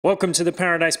Welcome to the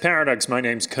Paradise Paradox. My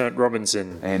name's Kurt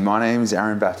Robinson. And my name's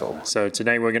Aaron Battle. So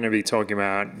today we're going to be talking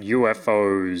about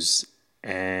UFOs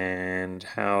and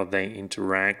how they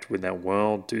interact with our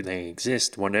world. Do they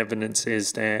exist? What evidence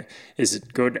is there? Is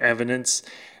it good evidence?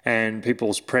 And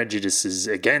people's prejudices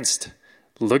against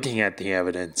looking at the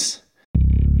evidence.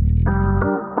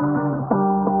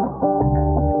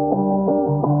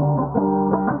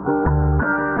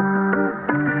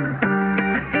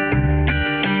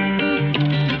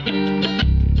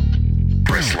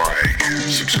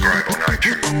 Subscribe on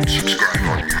iTunes, subscribe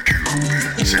on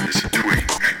YouTube, send us a tweet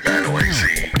at BattleAZ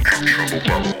and Trouble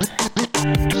Bubble.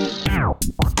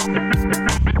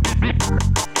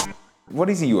 What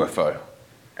is a UFO?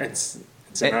 It's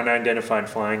an unidentified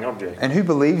flying object. And who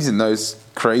believes in those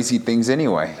crazy things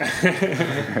anyway?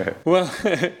 Well,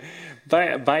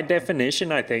 by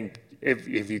definition, I think if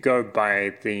you go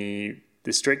by the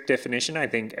strict definition, I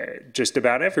think just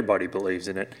about everybody believes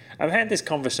in it. I've had this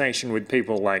conversation with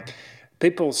people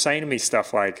say to me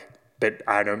stuff like, but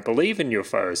I don't believe in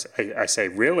UFOs. I say,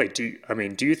 really? Do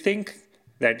you think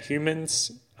that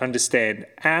humans understand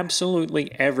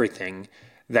absolutely everything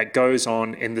that goes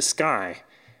on in the sky?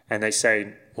 And they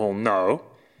say, well, no.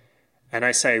 And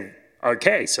I say,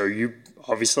 okay, so you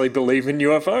obviously believe in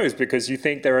UFOs because you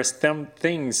think there are some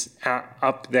things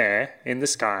up there in the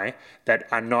sky that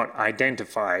are not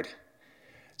identified.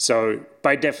 So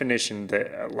by definition,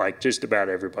 just about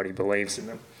everybody believes in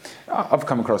them. I've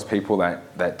come across people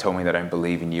that tell me they don't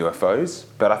believe in UFOs,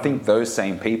 but I think those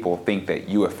same people think that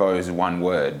UFO is one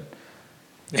word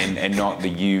and not the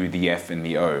U, the F, and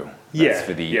the O. That's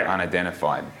for the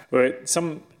unidentified. Well,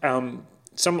 some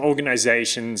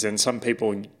organizations and some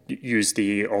people use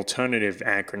the alternative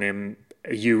acronym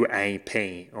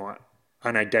UAP, or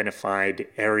Unidentified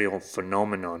Aerial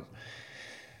Phenomenon.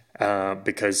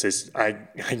 Because I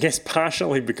guess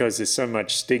partially because there's so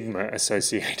much stigma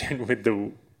associated with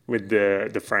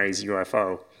the phrase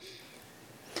UFO.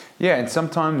 Yeah, and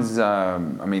sometimes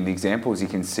the examples you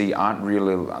can see aren't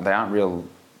real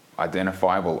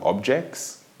identifiable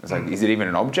objects. It's like, is it even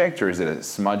an object, or is it a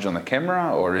smudge on the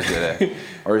camera, or is it an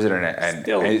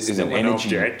energy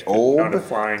object, orb? Not a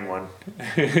flying one.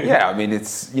 Yeah,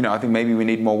 it's I think maybe we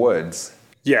need more words.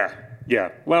 Yeah.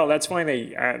 Well, that's why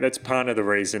that's part of the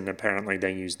reason apparently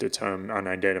they use the term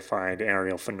unidentified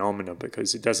aerial phenomena,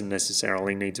 because it doesn't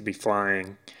necessarily need to be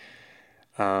flying.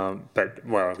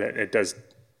 It does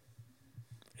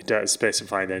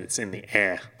specify that it's in the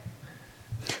air.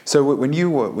 So when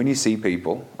you see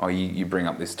people, or you bring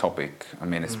up this topic,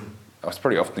 it's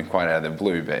pretty often quite out of the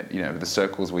blue, but the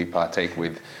circles we partake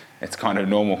with, it's kind of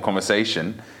normal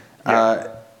conversation.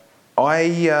 Yeah.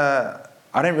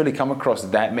 I don't really come across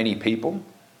that many people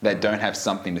that don't have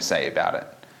something to say about it.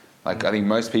 I think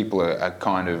most people are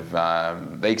kind of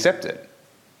they accept it.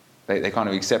 They kind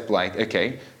of accept,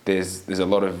 okay, there's a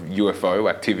lot of UFO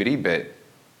activity, but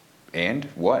and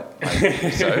what?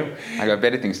 So I got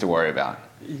better things to worry about.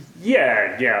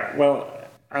 Yeah. Well,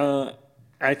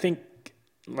 I think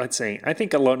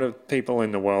a lot of people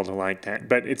in the world are like that.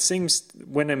 But it seems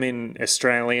when I'm in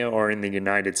Australia or in the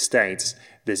United States,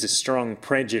 there's a strong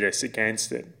prejudice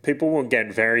against it. People will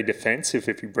get very defensive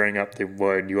if you bring up the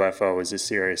word UFO as a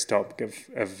serious topic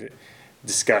of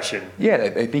discussion. Yeah,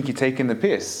 they think you're taking the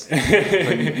piss.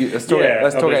 Let's talk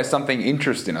about something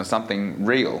interesting or something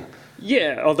real.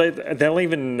 Yeah, or they'll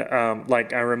even,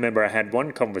 I remember I had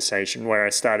one conversation where I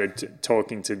started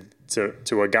talking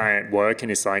to a guy at work, and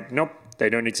he's like, nope, they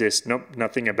don't exist, nope,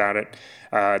 nothing about it,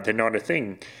 they're not a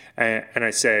thing. And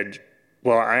I said,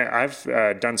 well, I've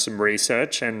done some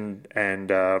research, and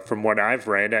from what I've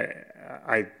read,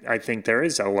 I think there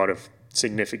is a lot of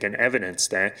significant evidence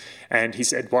there. And he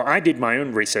said, well, I did my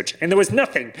own research, and there was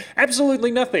nothing, absolutely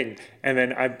nothing. And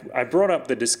then I brought up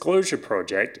the Disclosure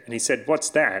Project, and he said, what's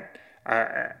that?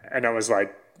 And I was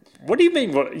like, what do you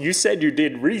mean? Well, you said you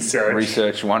did research.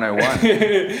 Research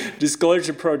 101.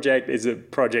 Disclosure Project is a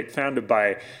project founded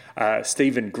by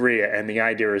Stephen Greer, and the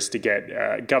idea is to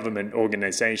get government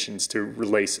organizations to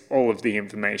release all of the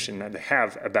information that they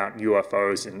have about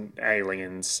UFOs and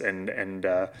aliens and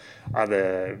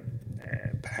other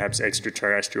perhaps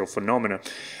extraterrestrial phenomena.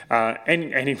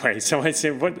 And anyway, so I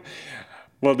said, what?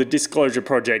 Well, the Disclosure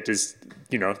Project is,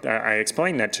 I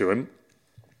explained that to him.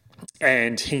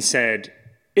 And he said,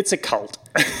 it's a cult.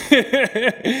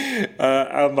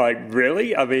 I'm like,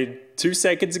 really? 2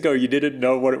 seconds ago you didn't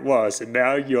know what it was, and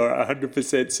now you're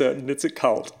 100% certain it's a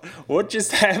cult. What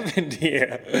just happened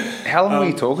here? How long were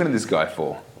you talking to this guy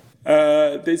for?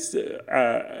 This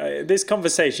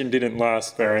conversation didn't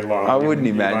last very long. I wouldn't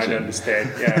you imagine. might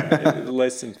understand. Yeah,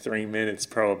 less than 3 minutes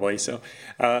probably. So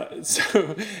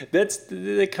that's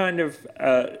the kind of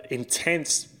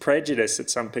intense prejudice that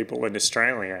some people in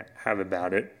Australia have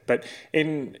about it. But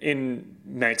in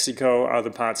Mexico, other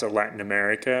parts of Latin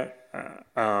America,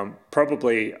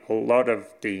 probably a lot of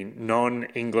the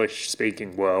non-English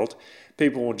speaking world,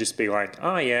 people will just be like,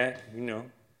 oh yeah,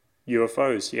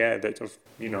 UFOs, yeah,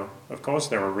 of course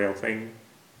they're a real thing.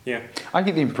 Yeah. I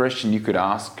get the impression you could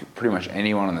ask pretty much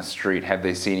anyone on the street, have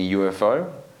they seen a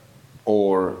UFO?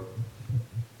 Or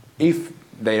if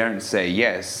they don't say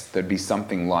yes, there'd be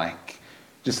something like,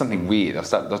 just something weird.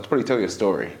 They'll probably tell you a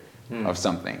story of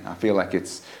something. I feel like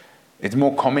it's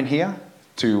more common here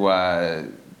to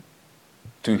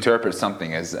interpret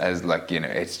something as like,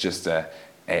 it's just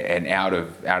an out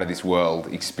of this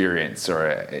world experience or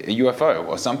a UFO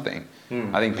or something.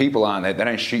 I think people aren't. They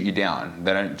don't shoot you down.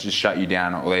 They don't just shut you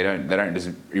down, or they don't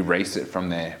just erase it from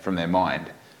their mind.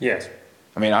 Yes.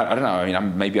 I mean, I don't know. I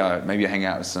mean, maybe I hang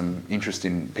out with some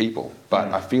interesting people,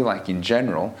 but I feel like in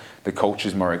general the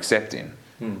culture's more accepting.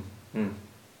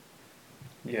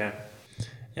 Yeah,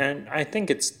 and I think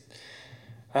it's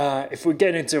if we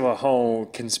get into a whole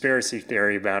conspiracy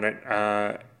theory about it.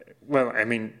 Well, I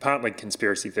mean, partly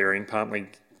conspiracy theory and partly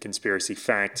conspiracy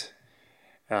fact.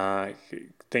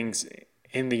 Things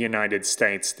in the United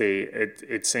States,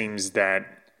 it seems that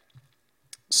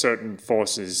certain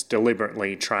forces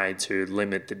deliberately try to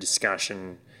limit the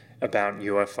discussion about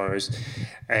UFOs,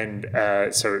 and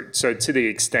so to the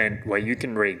extent where you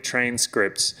can read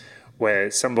transcripts where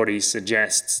somebody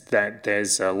suggests that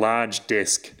there's a large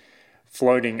disc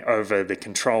floating over the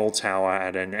control tower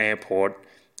at an airport,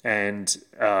 and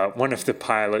one of the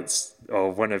pilots or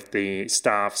one of the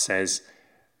staff says,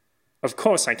 "Of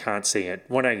course I can't see it.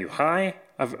 What are you, high?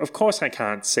 Of course I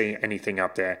can't see anything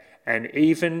up there. And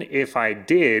even if I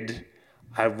did,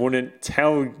 I wouldn't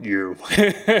tell you."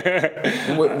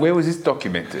 Where was this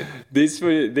documented? This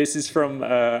is from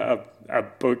a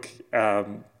book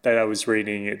that I was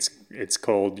reading. It's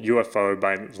called UFO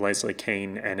by Leslie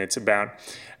Kean, and it's about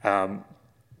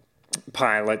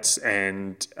pilots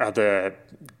and other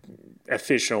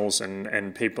officials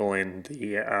and people in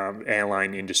the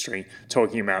airline industry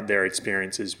talking about their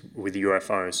experiences with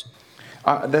UFOs.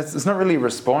 That's not really a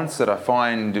response that I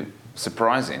find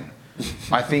surprising.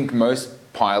 I think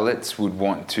most pilots would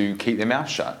want to keep their mouth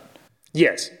shut.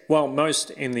 Yes, well,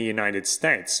 most in the United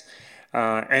States.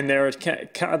 And there are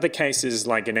other cases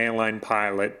like an airline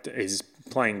pilot is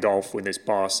playing golf with his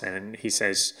boss and he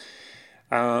says,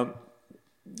 I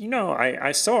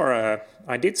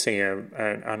did see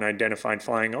an unidentified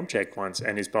flying object once.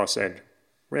 And his boss said,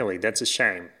 "Really, that's a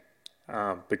shame,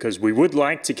 because we would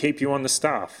like to keep you on the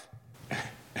staff."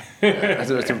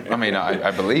 I mean,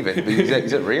 I believe it. But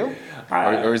is that real?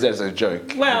 Or is that a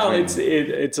joke? Well,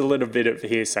 it's a little bit of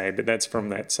hearsay, but that's from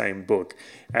that same book.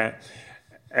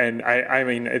 And I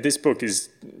mean, this book is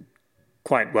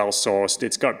quite well sourced.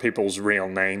 It's got people's real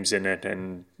names in it,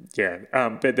 and yeah.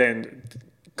 But then,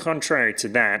 contrary to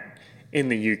that, in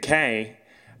the UK,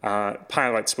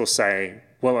 pilots will say,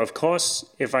 "Well, of course,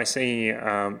 if I see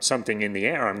something in the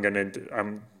air, I'm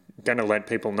gonna let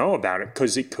people know about it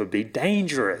because it could be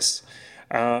dangerous.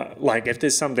 Like if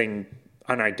there's something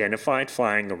unidentified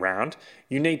flying around,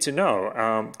 you need to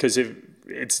know because if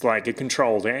it's like a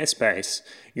controlled airspace,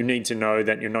 you need to know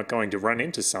that you're not going to run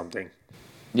into something."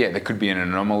 Yeah, there could be an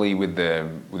anomaly with the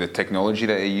technology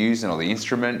that they use and all the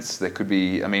instruments. There could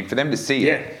be, I mean, for them to see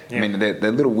it. Yeah. I mean,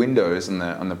 the little windows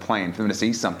on the plane for them to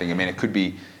see something. I mean, it could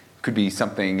be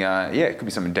something. It could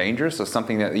be something dangerous or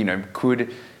something that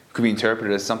could be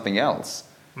interpreted as something else.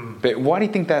 But why do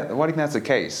you think that's the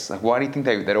case? Like, why do you think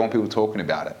they don't want people talking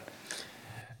about it?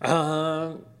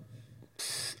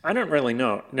 I don't really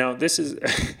know. Now, this is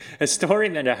a story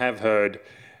that I have heard,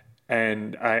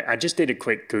 and I just did a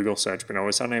quick Google search, but I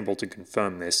was unable to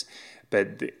confirm this.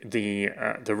 But the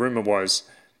rumor was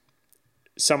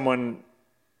someone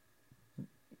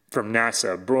from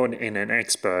NASA brought in an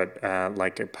expert,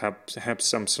 perhaps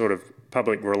some sort of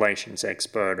public relations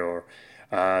expert or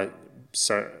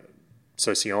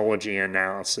sociology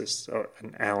analysis or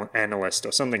an analyst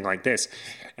or something like this,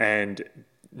 and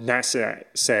NASA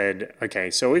said, "Okay,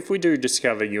 so if we do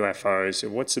discover UFOs,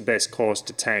 what's the best course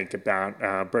to take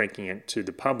about breaking it to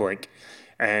the public?"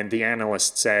 And the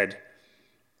analyst said,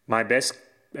 "My best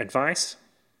advice: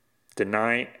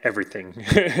 deny everything.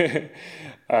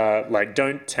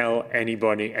 Don't tell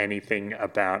anybody anything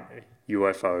about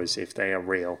UFOs if they are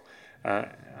real."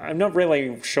 I'm not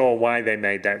really sure why they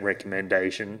made that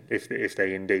recommendation, if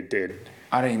they indeed did.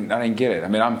 I didn't get it. I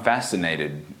mean, I'm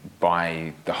fascinated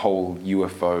by the whole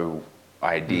UFO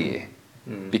idea.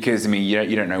 Because, I mean,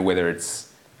 you don't know whether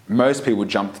it's... Most people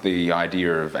jump to the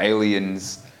idea of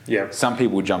aliens. Yeah. Some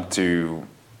people jump to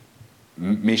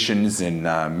missions and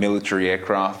military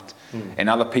aircraft. And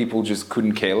other people just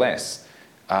couldn't care less.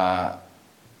 I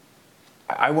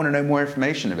want to know more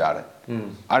information about it.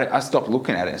 I stopped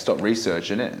looking at it and stopped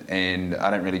researching it, and I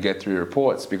don't really get through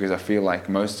reports because I feel like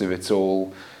most of it's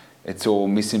all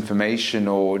misinformation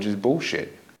or just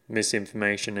bullshit.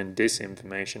 Misinformation and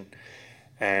disinformation,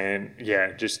 and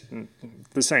yeah, just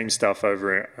the same stuff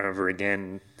over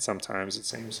again. Sometimes it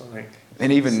seems like,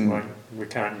 and even like we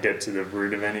can't get to the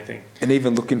root of anything. And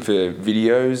even looking for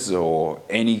videos or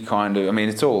any kind of, I mean,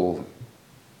 it's all,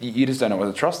 you just don't know what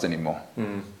to trust anymore.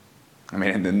 I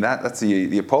mean, and then that's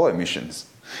the Apollo missions.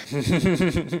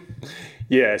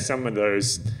 Yeah, some of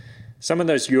those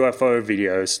UFO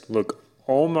videos look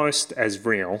almost as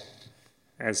real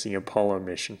as the Apollo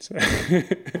missions.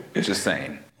 Just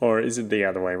saying. Or is it the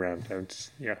other way around?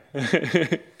 Yeah.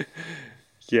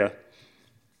 Yeah.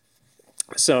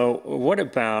 So what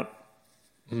about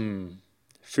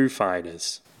Foo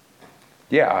Fighters?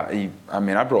 Yeah, I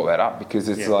mean, I brought that up because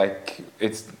it's like,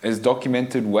 it's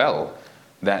documented well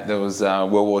that there was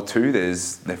World War II,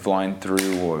 they're flying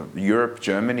through Europe,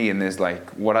 Germany, and there's like,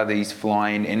 what are these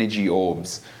flying energy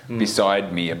orbs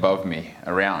beside me, above me,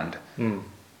 around?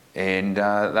 And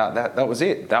that was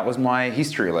it. That was my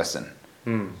history lesson.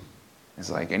 It's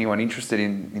like, anyone interested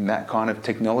in that kind of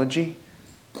technology?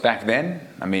 Back then,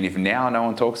 I mean, if now no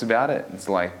one talks about it, it's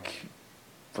like,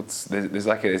 there's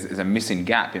a missing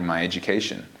gap in my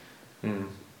education.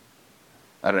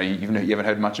 I don't know, you haven't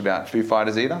heard much about Foo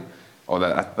Fighters either? Or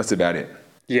that's about it?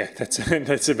 Yeah,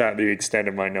 that's about the extent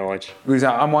of my knowledge. Because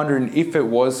I'm wondering if it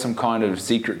was some kind of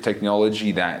secret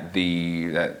technology that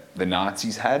the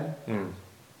Nazis had,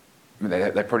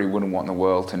 they probably wouldn't want the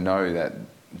world to know that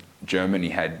Germany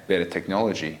had better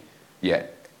technology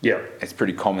yet. Yeah. It's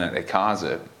pretty common that their cars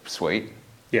are sweet.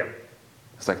 Yeah.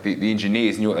 It's like the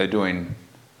engineers knew what they're doing.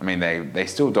 I mean, they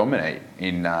still dominate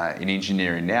in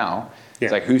engineering now. Yeah.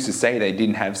 It's like, who's to say they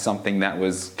didn't have something that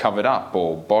was covered up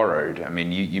or borrowed? I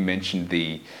mean, you mentioned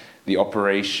the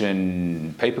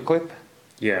Operation Paperclip.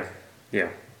 Yeah. Yeah.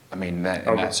 I mean,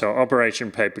 so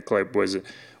Operation Paperclip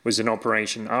was an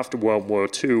operation after World War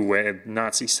II where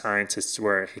Nazi scientists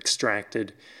were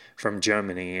extracted from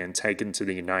Germany and taken to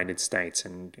the United States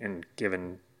and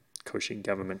given cushy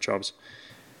government jobs.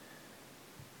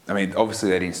 I mean,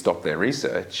 obviously they didn't stop their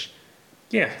research.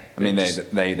 Yeah. I mean,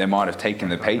 they might have taken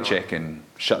the paycheck and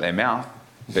shut their mouth,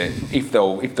 but if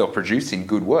they're producing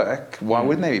good work, why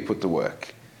wouldn't they be put to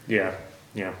work? Yeah.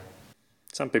 Yeah.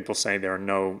 Some people say there are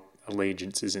no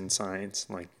allegiances in science,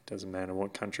 like doesn't matter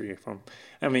what country you're from.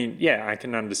 I mean, yeah, I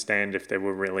can understand if they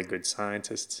were really good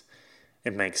scientists.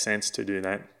 It makes sense to do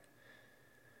that.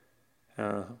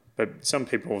 But some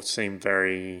people seem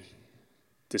very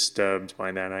disturbed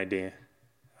by that idea.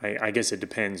 I guess it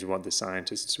depends what the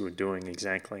scientists were doing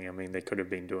exactly. I mean, they could have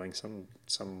been doing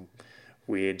some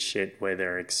weird shit where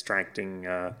they're extracting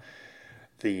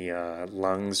the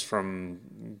lungs from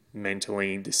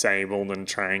mentally disabled and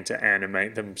trying to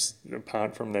animate them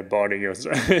apart from their body. Or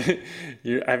so.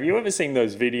 Have you ever seen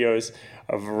those videos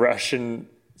of Russian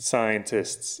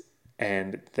scientists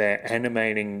and they're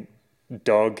animating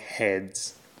dog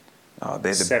heads? Oh,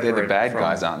 they're the bad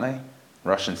guys, aren't they?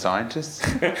 Russian scientists?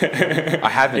 I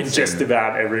haven't seen just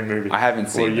about every movie. I haven't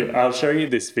seen them. I'll show you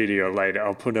this video later.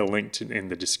 I'll put a link in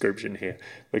the description here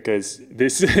because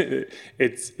this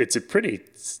it's a pretty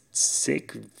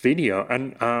sick video,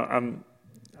 and I'm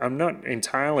not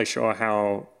entirely sure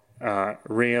how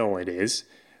real it is,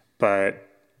 but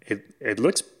it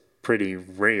looks pretty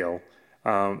real.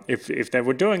 If they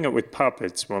were doing it with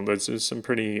puppets, well, there's some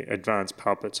pretty advanced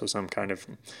puppets or some kind of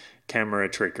camera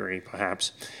trickery,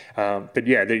 perhaps. But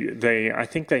yeah, I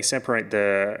think they separate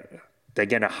they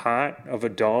get a heart of a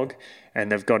dog and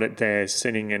they've got it there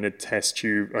sitting in a test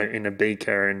tube, in a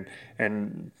beaker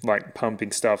and like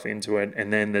pumping stuff into it.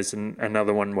 And then there's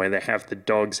another one where they have the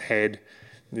dog's head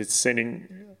that's sitting...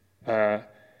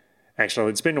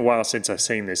 Actually, it's been a while since I've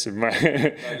seen this. I'm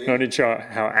not sure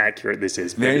how accurate this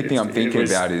is. The only thing I'm thinking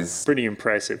about is pretty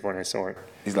impressive when I saw it.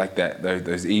 Is like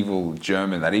those evil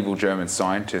German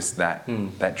scientist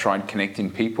that tried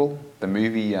connecting people. The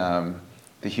movie,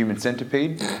 The Human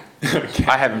Centipede. Okay.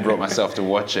 I haven't brought myself to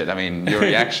watch it. I mean, your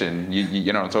reaction,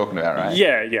 you know what I'm talking about, right?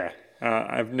 Yeah.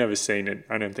 I've never seen it.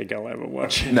 I don't think I'll ever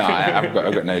watch it. No, I've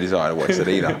got no desire to watch it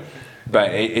either.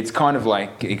 But it's kind of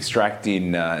like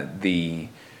extracting the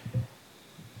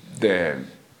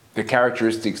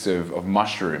characteristics of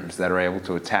mushrooms that are able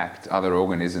to attack other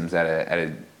organisms at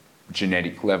a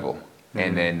genetic level,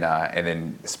 and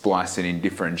then splicing in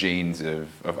different genes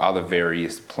of other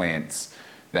various plants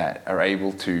that are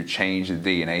able to change the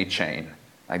DNA chain.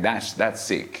 Like that's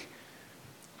sick.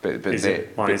 But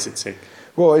Why is it sick?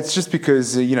 Well, it's just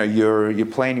because you're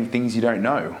planting things you don't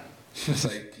know. It's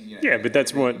like, Yeah, but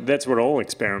that's what all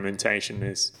experimentation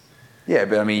is. Yeah,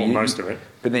 but I mean, Or most of it.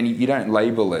 But then you don't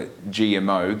label it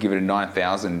GMO, give it a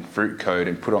 9,000 fruit code,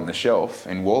 and put it on the shelf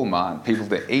in Walmart. People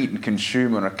that eat and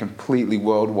consume on a completely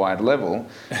worldwide level,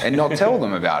 and not tell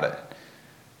them about it.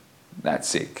 That's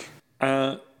sick.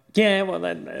 Yeah, well,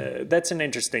 that's an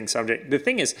interesting subject. The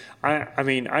thing is, I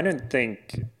mean, I don't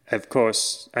think, of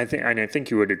course, I think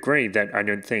you would agree that I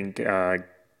don't think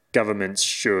governments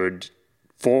should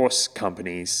force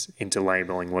companies into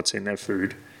labeling what's in their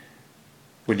food.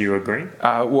 Would you agree?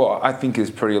 Well, I think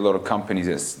there's probably a lot of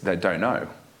companies that don't know.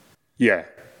 Yeah.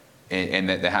 And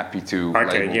that they're happy to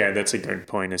Okay, label. yeah, that's a good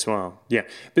point as well. Yeah,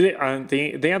 but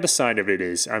the other side of it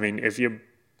is, I mean, if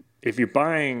you're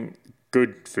buying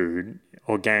good food,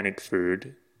 organic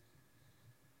food,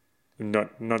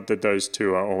 not that those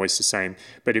two are always the same,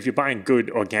 but if you're buying good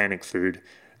organic food,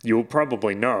 you'll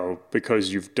probably know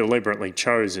because you've deliberately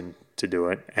chosen to do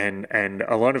it, and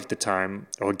a lot of the time,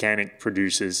 organic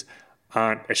producers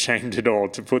aren't ashamed at all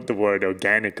to put the word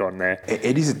organic on there.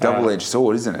 It is a double-edged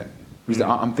sword, isn't it? Because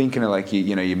I'm thinking of like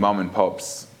your mum and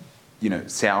pop's,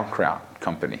 sauerkraut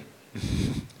company.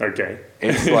 Okay.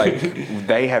 It's like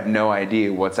they have no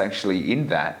idea what's actually in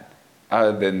that,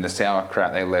 other than the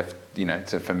sauerkraut they left,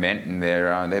 to ferment in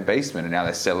their basement, and now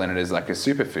they're selling it as like a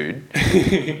superfood.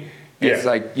 It's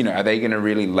like, are they going to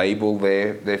really label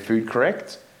their food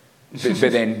correct?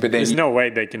 But then There's no way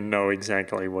they can know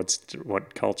exactly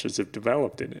what cultures have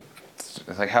developed in it.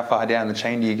 It's like, how far down the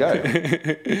chain do you go?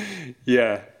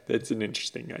 Yeah, that's an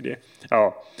interesting idea.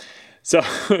 Oh, so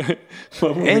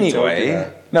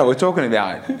anyway, we're talking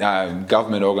about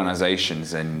government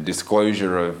organizations and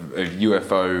disclosure of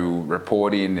UFO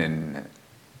reporting and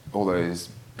all those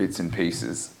bits and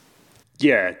pieces.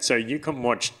 Yeah, so you can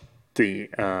watch the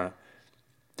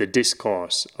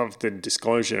discourse of the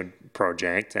Disclosure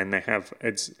Project, and they have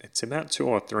it's about 2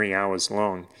 or 3 hours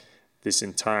long, this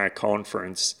entire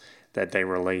conference that they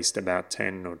released about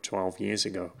 10 or 12 years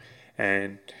ago,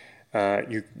 and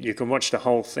you can watch the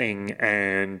whole thing,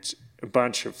 and a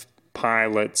bunch of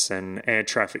pilots and air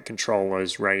traffic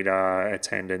controllers, radar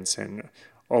attendants, and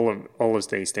all of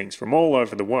these things from all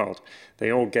over the world.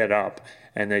 They all get up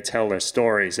and they tell their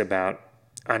stories about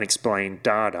unexplained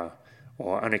data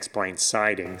or unexplained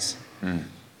sightings.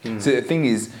 So the thing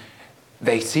is,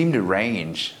 they seem to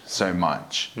range so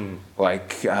much.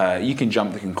 Like, you can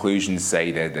jump to conclusions,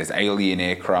 say that there's alien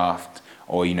aircraft,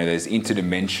 or, there's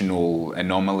interdimensional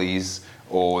anomalies,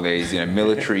 or there's,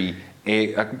 military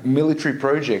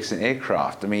projects and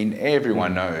aircraft. I mean,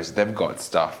 everyone knows they've got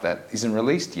stuff that isn't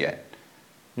released yet.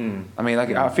 I mean,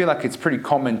 I feel like it's pretty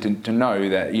common to know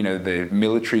that, the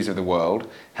militaries of the world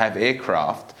have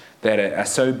aircraft that are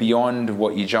so beyond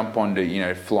what you jump on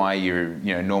to, fly your,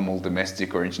 normal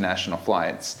domestic or international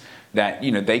flights, that,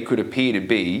 they could appear to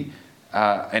be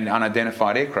an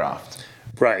unidentified aircraft.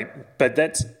 Right, but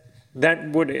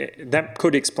that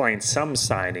could explain some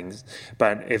sightings.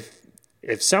 But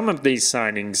if some of these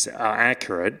sightings are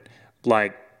accurate,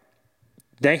 like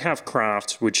they have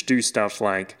crafts which do stuff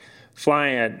like fly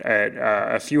at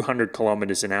a few hundred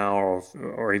kilometers an hour,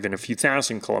 or even a few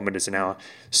thousand kilometers an hour,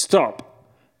 stop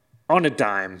on a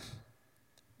dime,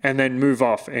 and then move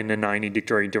off in a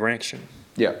 90-degree direction.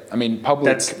 Yeah, I mean,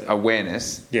 public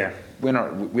awareness. Yeah, we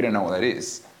don't know what that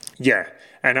is. Yeah,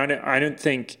 and I don't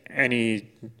think any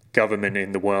government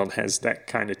in the world has that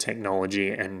kind of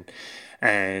technology, and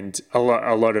a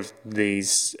lot of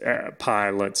these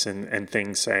pilots and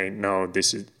things say no,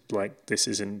 this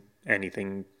isn't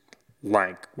anything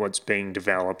like what's being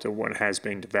developed or what has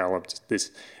been developed. This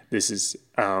is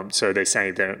so they say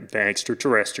the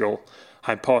extraterrestrial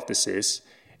hypothesis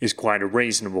is quite a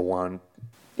reasonable one.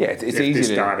 Yeah, it's if easy this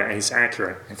to data is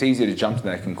accurate. It's easy to jump to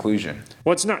that conclusion.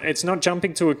 Well, it's not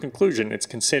jumping to a conclusion. It's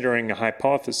considering a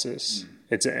hypothesis.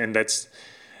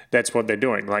 That's what they're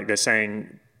doing. Like they're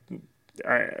saying,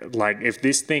 like if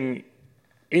this thing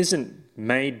isn't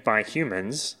made by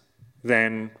humans,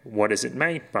 then what is it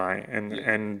made by?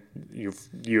 And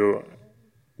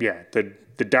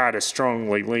the data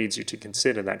strongly leads you to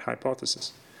consider that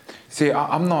hypothesis. See,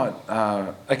 I'm not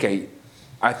okay.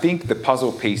 I think the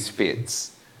puzzle piece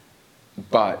fits,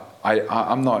 but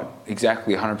I'm not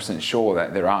exactly 100% sure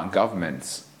that there aren't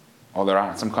governments or there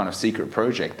aren't some kind of secret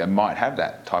project that might have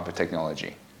that type of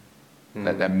technology.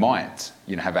 that might,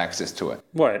 have access to it.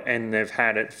 What? And they've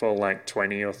had it for like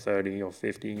 20 or 30 or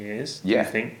 50 years? Yeah.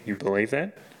 You believe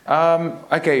that?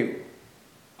 Okay,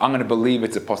 I'm going to believe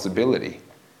it's a possibility.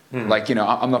 Like,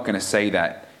 I'm not going to say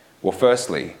that, well,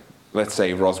 firstly, let's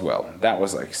say Roswell, that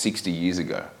was like 60 years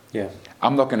ago. Yeah.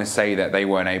 I'm not going to say that they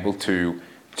weren't able to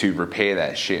repair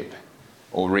that ship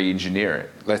or re-engineer it.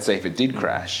 Let's say if it did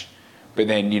crash, but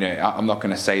then, I'm not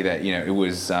going to say that, it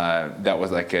was, that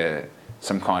was like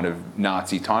some kind of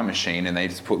Nazi time machine and they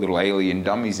just put little alien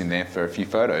dummies in there for a few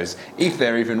photos, if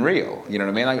they're even real. You know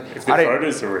what I mean? Like, if the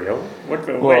photos are real?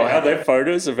 Wait, are there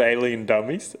photos of alien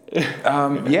dummies?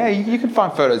 Yeah, you can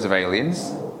find photos of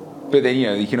aliens, but then,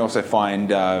 you can also find...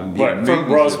 from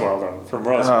Roswell, though? From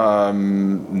Roswell?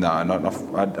 No,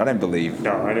 I don't believe...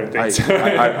 No, I don't think so.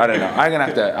 I don't know. I'm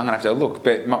gonna have to look,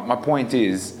 but my point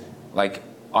is, like,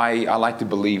 I like to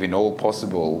believe in all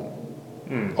possible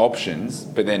options,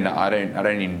 but then I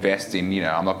don't invest in,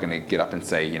 I'm not going to get up and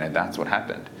say, that's what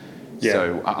happened. Yeah.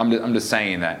 So I'm just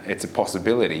saying that it's a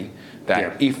possibility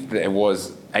that if there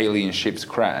was alien ships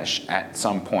crash at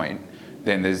some point,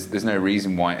 then there's no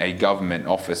reason why a government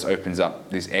office opens up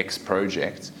this X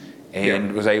project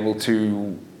and was able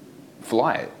to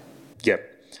fly it. Yep.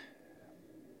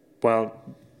 Well,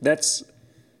 that's...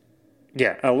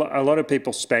 Yeah, a lot of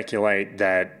people speculate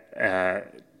that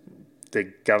the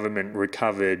government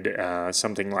recovered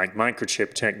something like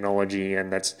microchip technology, and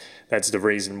that's the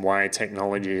reason why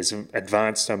technology has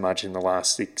advanced so much in the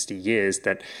last 60 years,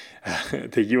 that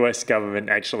the US government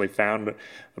actually found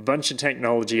a bunch of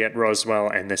technology at Roswell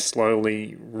and they're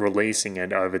slowly releasing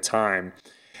it over time.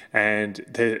 And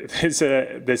there's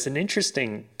an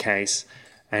interesting case,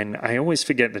 and I always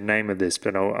forget the name of this,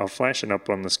 but I'll flash it up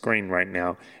on the screen right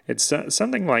now. It's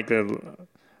something like the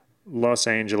Los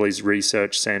Angeles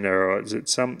Research Center, or is it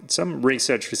some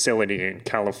research facility in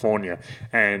California?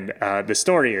 And the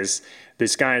story is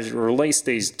this guy's released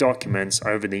these documents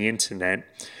over the internet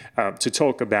to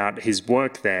talk about his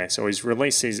work there. So he's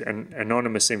released his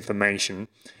anonymous information,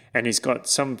 and he's got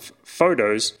some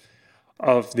photos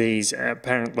of these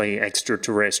apparently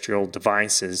extraterrestrial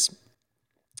devices,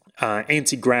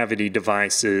 anti-gravity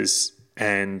devices,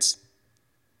 and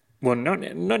well,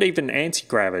 not even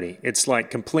anti-gravity. It's like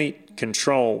complete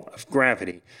control of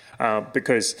gravity,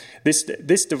 because this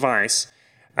device,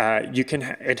 it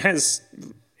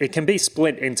can be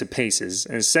split into pieces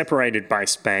and separated by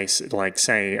space, like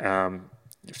say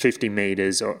 50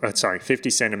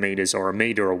 centimeters or a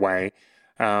meter away.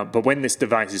 But when this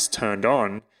device is turned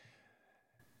on,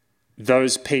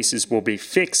 those pieces will be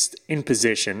fixed in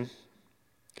position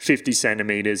 50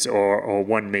 centimeters or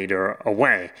 1 meter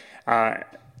away.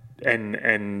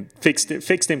 And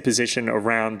fixed in position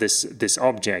around this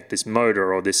object, this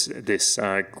motor, or this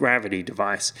gravity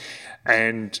device.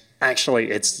 And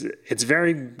actually, it's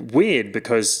very weird,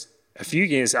 because a few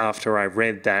years after I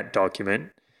read that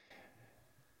document,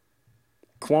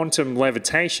 quantum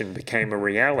levitation became a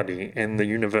reality in the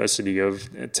University of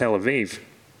Tel Aviv.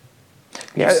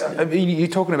 Yeah, I mean, you're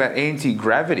talking about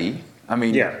anti-gravity. I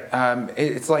mean,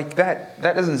 it's like that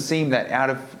doesn't seem that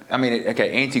out of... I mean, okay,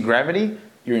 anti-gravity...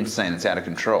 You're insane. It's out of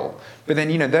control. But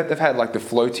then, they've had like the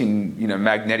floating,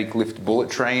 magnetic lift bullet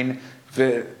train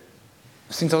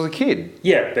since I was a kid.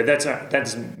 Yeah, but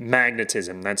that's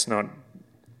magnetism. That's not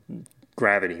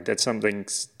gravity. That's something...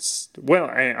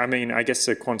 Well, I mean, I guess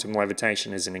the quantum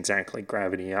levitation isn't exactly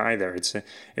gravity either.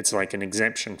 It's like an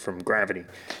exemption from gravity.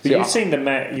 But you've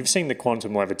seen the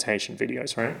quantum levitation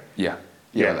videos, right? Yeah.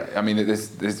 I mean,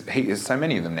 there's so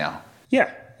many of them now. Yeah.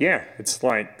 It's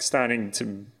like starting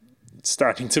to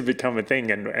become a thing,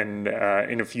 and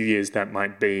in a few years that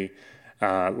might be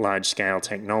large scale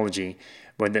technology,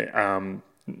 when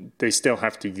they still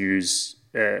have to use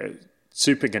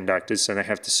superconductors, so they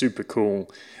have to supercool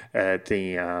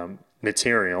the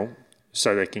material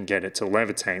so they can get it to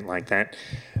levitate like that.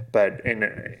 But in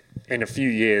a few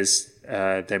years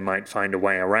they might find a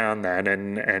way around that,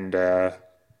 and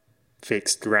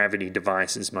fixed gravity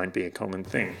devices might be a common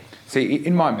thing. See,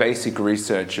 in my basic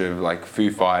research of like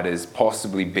Foo Fighters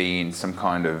possibly being some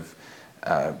kind of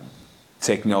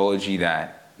technology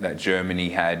that Germany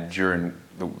had during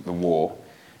the war,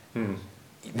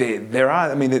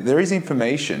 there is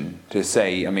information to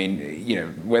say, I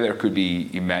mean, whether it could be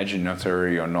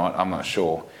imaginatory or not, I'm not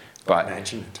sure. But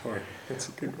imaginatory, that's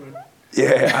a good one.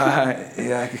 Yeah,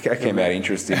 that came out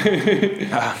interesting.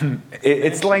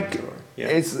 It's like...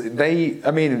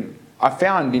 I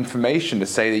found information to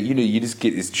say that, you just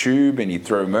get this tube and you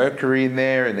throw mercury in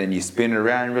there and then you spin it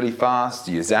around really fast,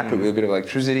 you zap it with a bit of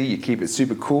electricity, you keep it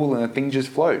super cool, and the thing just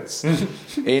floats.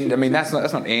 And I mean, that's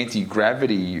not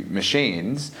anti-gravity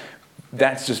machines,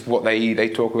 that's just what they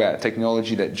talk about,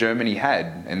 technology that Germany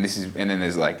had, and then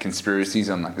there's like conspiracies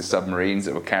on like the submarines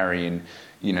that were carrying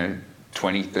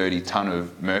 20-30 ton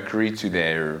of mercury to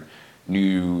their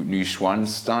new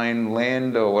Schwanstein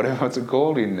land or whatever it's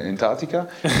called in Antarctica.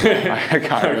 I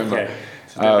can't remember. Okay.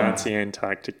 So the Nazi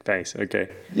Antarctic base. Okay.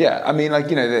 Yeah, I mean, like,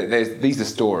 these are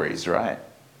stories, right?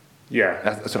 Yeah.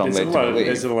 That's what I'm led to believe.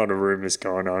 There's a lot of rumors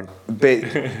going on. But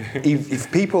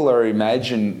if people are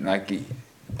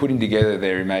putting together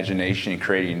their imagination and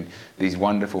creating these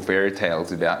wonderful fairy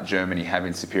tales about Germany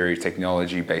having superior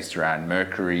technology based around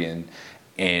mercury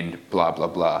and blah blah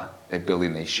blah, they're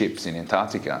building these ships in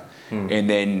Antarctica, and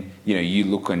then you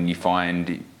look and you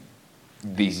find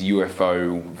these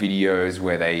UFO videos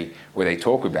where they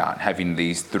talk about having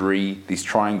these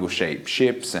triangle shaped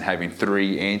ships and having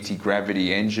 3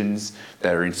 anti-gravity engines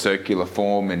that are in circular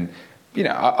form, and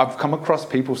I've come across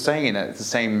people saying that it's the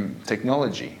same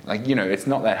technology. Like, it's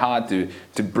not that hard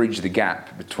to bridge the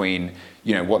gap between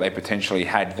what they potentially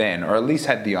had then, or at least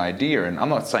had the idea. And I'm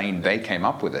not saying they came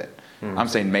up with it. I'm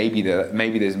saying maybe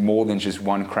there's more than just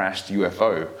one crashed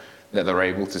UFO that they're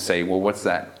able to say, well, what's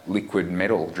that liquid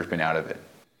metal dripping out of it?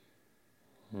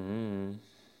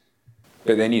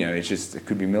 But then, it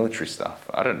could be military stuff.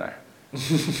 I don't know.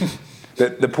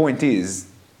 The point is,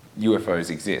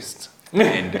 UFOs exist,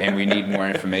 and we need more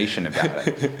information about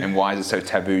it. And why is it so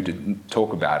taboo to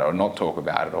talk about it or not talk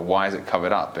about it? Or why is it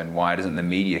covered up? And why doesn't the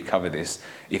media cover this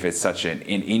if it's such an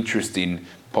interesting,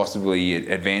 possibly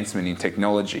advancement in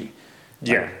technology?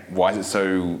 Yeah. Why is it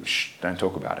so, don't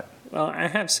talk about it? Well, I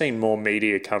have seen more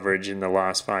media coverage in the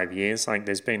last 5 years. Like,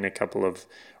 there's been a couple of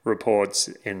reports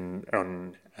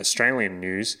on Australian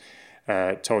news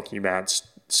talking about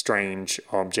strange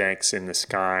objects in the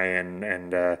sky, and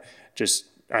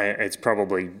it's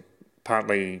probably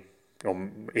partly or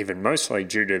even mostly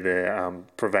due to the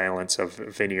prevalence of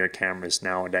video cameras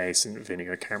nowadays, and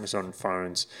video cameras on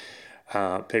phones.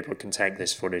 People can take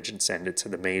this footage and send it to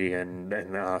the media and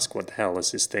ask, what the hell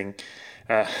is this thing?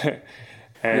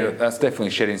 That's definitely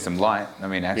shedding some light. I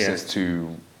mean, access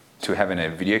to having a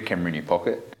video camera in your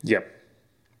pocket. Yep.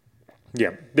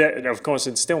 Of course,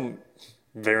 it's still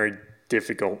very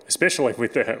difficult, especially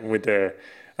with a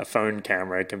phone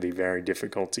camera. It can be very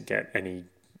difficult to get any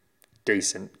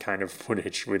decent kind of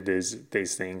footage with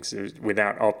these things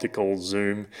without optical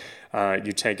zoom.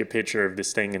 You take a picture of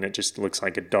this thing and it just looks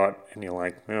like a dot, and you're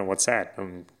like, oh, what's that?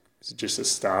 Is it just a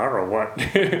star or what?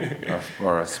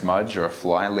 or a smudge or a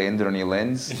fly landed on your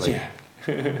lens.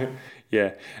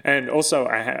 Yeah. And also,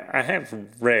 I have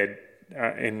read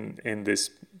in this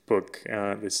book,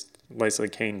 this Leslie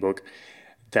Kean book,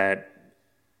 that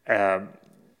some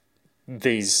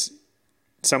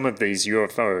of these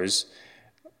UFOs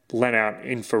let out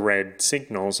infrared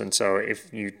signals, and so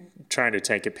if you try to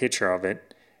take a picture of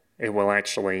it, it will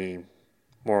actually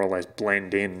more or less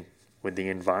blend in with the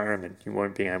environment. You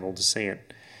won't be able to see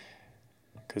it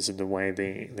because of the way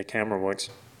the camera works.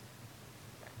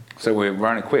 So we're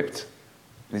unequipped.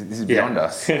 This is beyond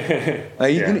us.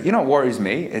 You know what worries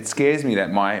me? It scares me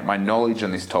that my knowledge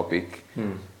on this topic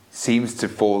seems to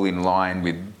fall in line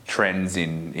with trends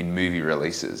in movie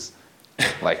releases,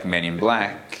 like Men in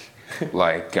Black,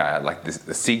 like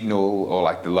the Signal, or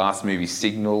like the last movie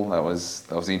Signal. That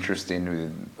was interesting,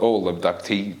 with all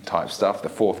abductee type stuff. The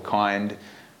Fourth Kind.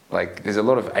 Like, there's a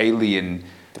lot of alien.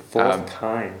 The Fourth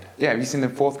Kind. Yeah, have you seen The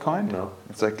Fourth Kind? No.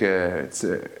 It's like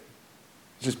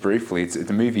just briefly, it's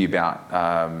a movie about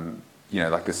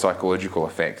like the psychological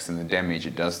effects and the damage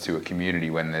it does to a community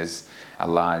when there's a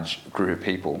large group of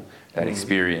people that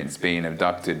experience being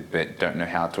abducted but don't know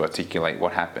how to articulate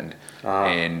what happened,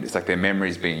 and it's like their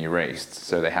memories being erased,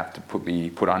 so they have to be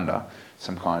put under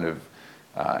some kind of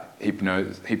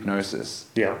hypnosis.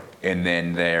 Yeah, and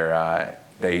then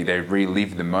they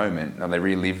relive the moment, or they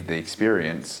relive the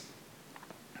experience,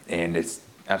 and it's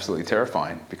absolutely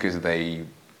terrifying because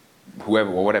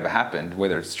whatever happened,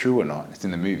 whether it's true or not, it's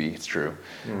in the movie, it's true.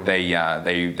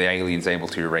 The alien's able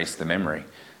to erase the memory,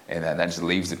 and that just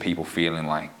leaves the people feeling,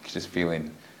 I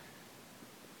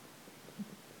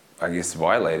guess,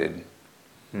 violated.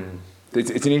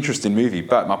 It's an interesting movie,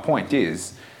 but my point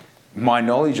is, my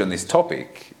knowledge on this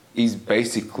topic is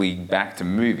basically back to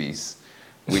movies,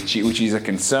 which is a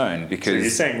concern because. So you're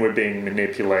saying we're being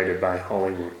manipulated by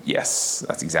Hollywood? Yes,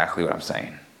 that's exactly what I'm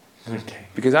saying. Okay.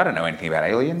 Because I don't know anything about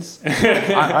aliens.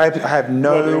 I have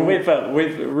no. Well,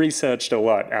 we've researched a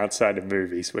lot outside of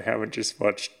movies. We haven't just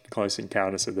watched Close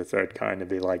Encounters of the Third Kind and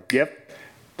be like, "Yep,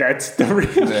 that's the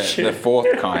real shit." The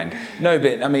Fourth Kind. No,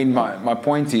 but I mean, my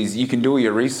point is, you can do all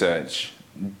your research,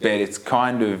 but it's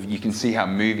kind of, you can see how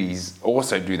movies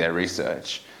also do their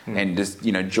research. and just,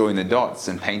 join the dots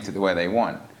and paint it the way they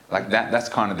want. Like that's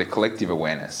kind of the collective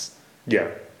awareness. Yeah.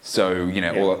 So,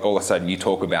 all of a sudden you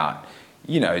talk about,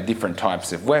 different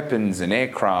types of weapons and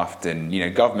aircraft and,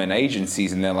 government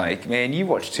agencies, and they're like, man, you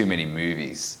watch too many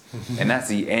movies. And that's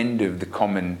the end of the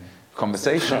common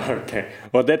conversation. Okay.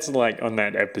 Well, that's like on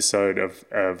that episode of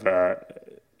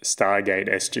Stargate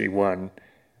SG-1,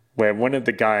 where one of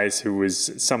the guys who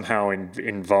was somehow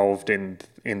involved in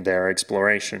their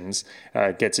explorations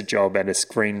gets a job as a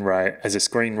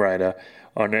screenwriter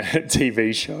on a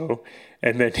TV show,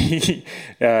 and then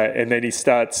he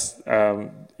starts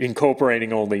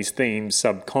incorporating all these themes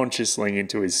subconsciously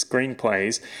into his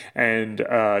screenplays, and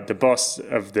the boss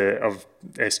of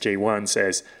SG-1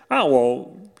 says, "Oh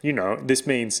well, this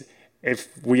means if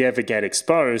we ever get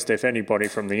exposed, if anybody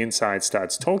from the inside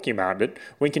starts talking about it,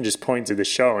 we can just point to the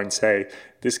show and say,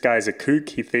 this guy's a kook.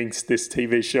 He thinks this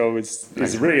TV show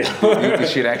is real.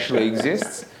 This shit actually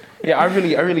exists." Yeah, I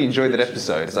really enjoyed that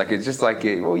episode. It's just like,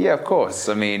 well, yeah, of course.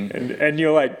 I mean, and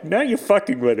you're like, now you're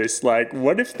fucking with us. Like,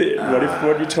 what if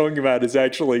what you're talking about is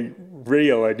actually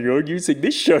real, and you're using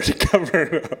this show to cover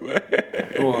it up?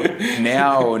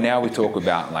 Well, now we talk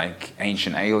about like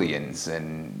ancient aliens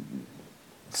and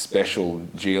special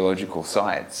geological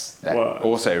sites that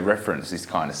also reference this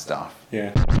kind of stuff.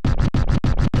 Yeah.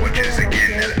 Watch us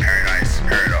again at Paradise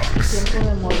Paradox.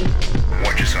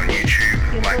 Watch us on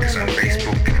YouTube, like us on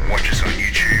Facebook. Watch us on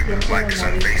YouTube, like us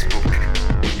on Facebook.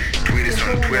 Tweet us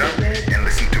on Twitter, and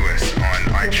listen to us on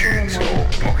iTunes or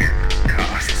Pocket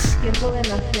Casts.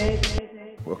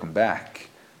 Welcome back.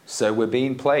 So we're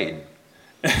being played.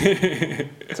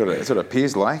 Sort of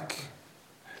appears like.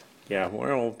 Yeah,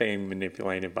 we're all being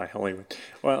manipulated by Hollywood.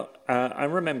 Well, I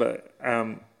remember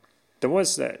there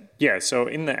was that. Yeah, so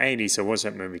in the 80s, there was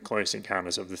that movie Close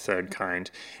Encounters of the Third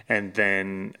Kind. And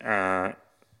then,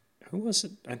 who was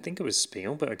it? I think it was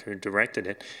Spielberg who directed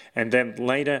it. And then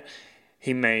later,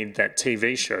 he made that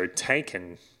TV show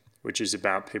Taken, which is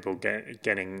about people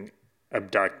getting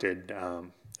abducted, a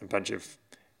bunch of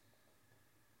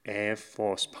Air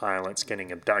Force pilots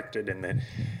getting abducted,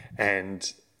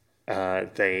 and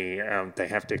they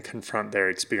have to confront their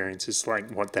experiences, like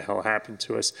what the hell happened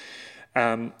to us,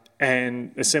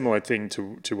 and a similar thing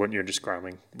to what you're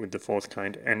describing with the fourth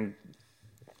kind.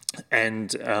 And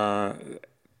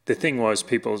the thing was,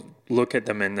 people look at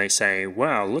them and they say,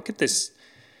 "Wow, look at this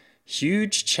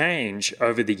huge change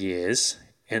over the years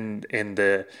in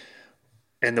the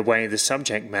way the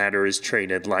subject matter is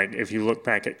treated." Like, if you look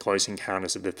back at Close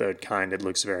Encounters of the Third Kind, it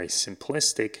looks very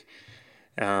simplistic.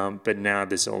 But now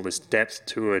there's all this depth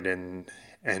to it, and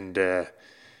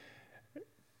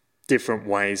different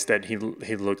ways that he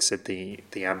looks at the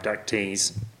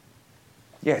abductees.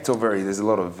 Yeah, it's all very. There's a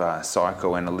lot of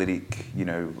psychoanalytic,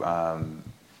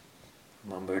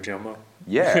 Mumbo jumbo.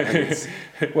 Yeah,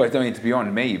 well, I mean, it's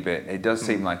beyond me, but it does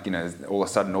seem like all of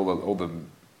a sudden all the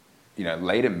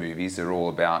later movies are all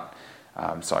about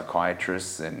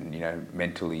psychiatrists and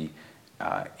mentally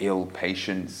ill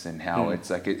patients, and how it's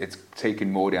like it's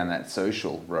taken more down that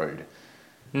social road.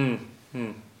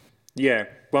 Yeah,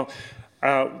 well,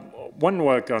 one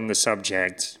work on the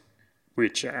subject,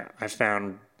 which I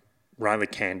found rather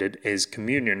candid, is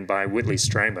Communion by Whitley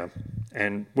Strieber.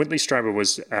 And Whitley Strieber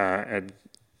was a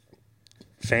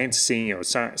fantasy or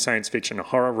science fiction, a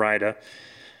horror writer,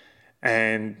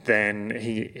 and then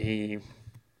he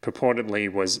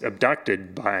purportedly was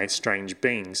abducted by strange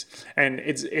beings. And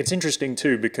it's interesting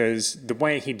too, because the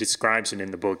way he describes it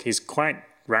in the book, he's quite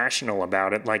rational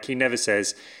about it. Like, he never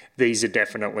says these are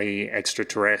definitely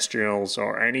extraterrestrials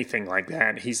or anything like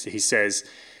that. He says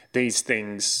these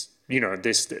things,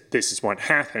 this is what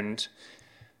happened.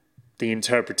 The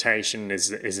interpretation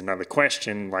is another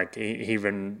question. Like, he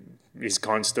even is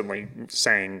constantly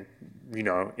saying,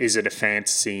 is it a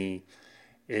fantasy?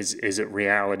 Is it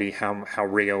reality? How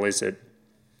real is it?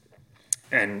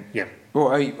 And yeah.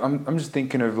 Well, I'm just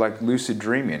thinking of like lucid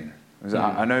dreaming.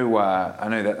 I know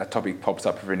that topic pops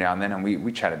up every now and then, and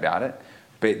we chat about it.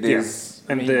 But there's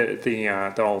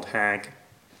the old hag.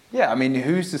 Yeah, I mean,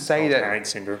 who's to say old that hag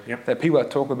syndrome? Yep. That people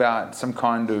that talk about some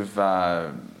kind of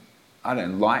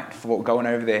light for going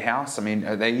over their house? I mean,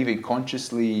 are they even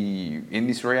consciously in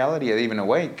this reality? Are they even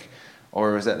awake,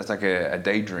 or is that just like a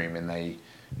daydream and they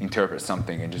interpret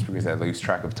something, and just because they lose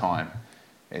track of time,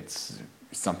 it's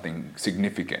something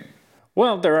significant?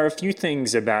 Well, there are a few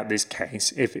things about this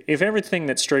case. If everything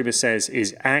that Strieber says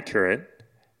is accurate,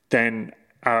 then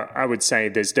I would say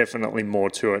there's definitely more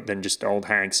to it than just old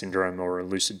hag syndrome or a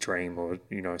lucid dream, or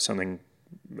something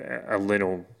a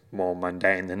little more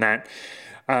mundane than that.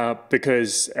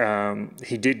 Because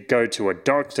he did go to a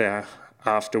doctor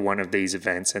after one of these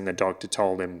events, and the doctor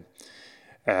told him,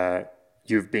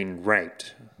 "You've been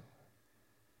raped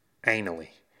anally,"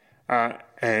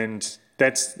 and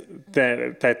that's.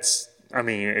 I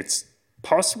mean, it's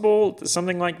possible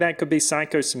something like that could be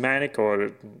psychosomatic,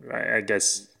 or I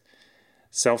guess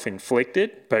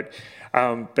self-inflicted, but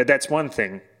that's one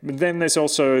thing. But then there's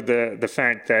also the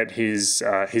fact that his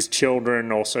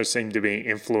children also seem to be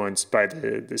influenced by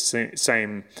the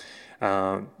same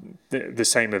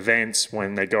events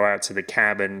when they go out to the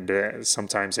cabin.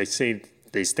 Sometimes they see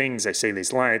these things, they see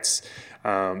these lights.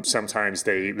 Sometimes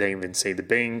they even see the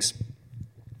beings.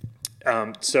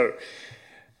 So,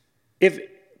 if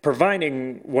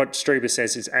providing what Strieber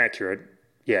says is accurate,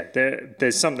 yeah,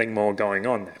 there's something more going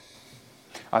on there.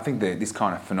 I think that this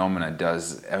kind of phenomena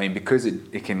does, I mean, because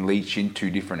it can leach into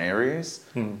different areas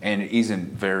and it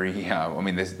isn't very, I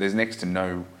mean, there's next to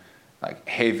no like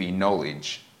heavy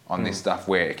knowledge on this stuff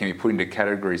where it can be put into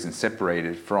categories and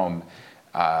separated from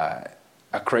a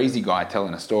crazy guy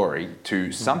telling a story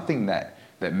to something that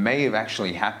may have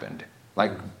actually happened.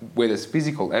 Like where there's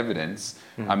physical evidence,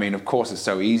 I mean, of course, it's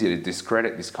so easy to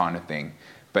discredit this kind of thing,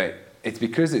 but it's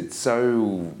because it's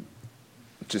so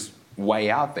just way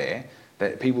out there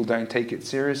that people don't take it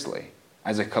seriously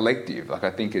as a collective. Like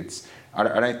I think I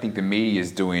don't think the media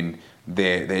is doing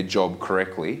their job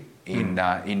correctly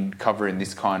in covering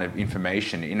this kind of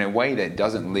information in a way that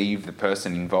doesn't leave the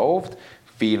person involved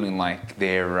feeling like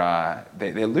they're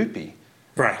loopy.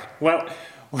 Right. Well,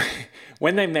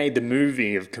 when they made the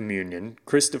movie of Communion,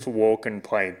 Christopher Walken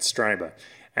played Strieber,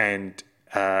 and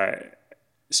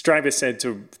Strieber said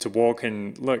to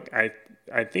Walken, "Look, I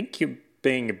think you're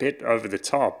being a bit over the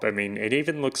top. I mean, it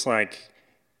even looks like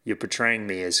you're portraying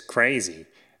me as crazy."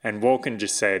 And Walken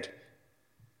just said,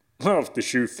 "Well, if the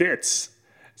shoe fits."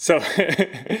 So,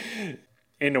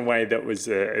 in a way, that was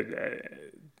a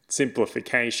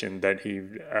simplification that he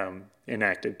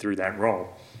enacted through that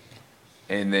role.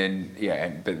 And then,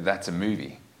 but that's a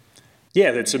movie.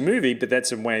 Yeah, that's a movie, but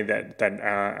that's a way that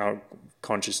our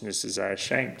consciousness is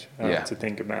shaped to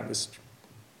think about this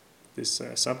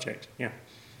subject. Yeah.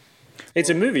 It's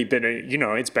a movie, but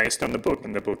it's based on the book,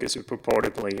 and the book is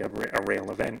purportedly a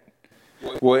real event.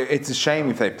 Well, it's a shame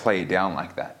if they play it down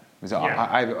like that.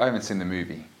 I haven't seen the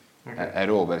movie at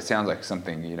all, but it sounds like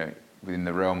something within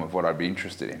the realm of what I'd be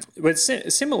interested in. But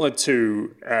similar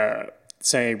to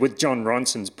say with John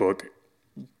Ronson's book,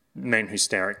 Men Who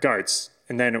Stare at Goats,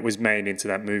 and then it was made into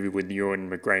that movie with Ewan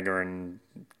McGregor and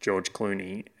George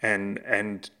Clooney, and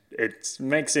it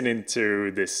makes it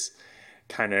into this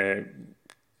kind of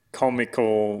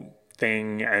comical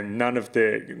thing, and almost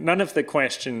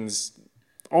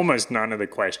none of the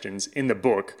questions in the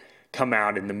book come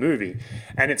out in the movie,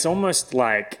 and it's almost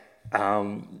like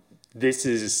this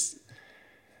is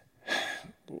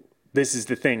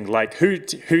the thing. Like who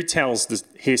tells the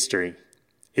history?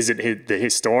 Is it the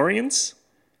historians,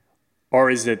 or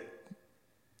is it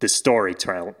the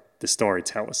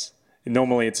storytellers?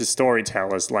 Normally, it's the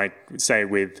storytellers, like say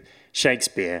with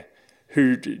Shakespeare.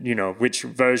 Which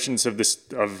versions of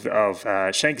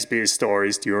Shakespeare's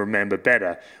stories do you remember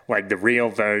better? Like the real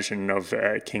version of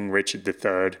King Richard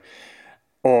III,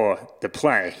 or the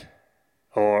play,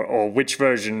 or which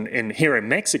version here in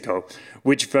Mexico?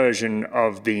 Which version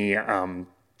of the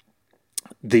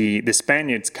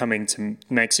Spaniards coming to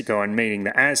Mexico and meeting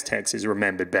the Aztecs is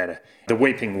remembered better? The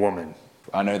Weeping Woman.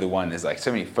 I know the one. There's like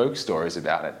so many folk stories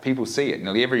about it. People see it.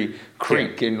 Nearly every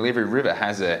creek and every river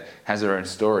has their own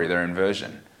story, their own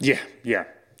version. Yeah.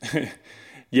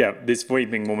 Yeah, this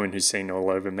Weeping Woman who's seen all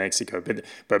over Mexico.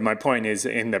 But my point is,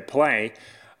 in the play,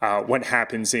 what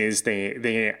happens is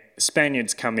the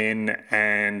Spaniards come in,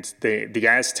 and the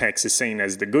Aztecs are seen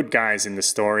as the good guys in the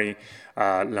story.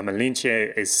 La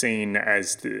Malinche is seen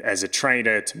as a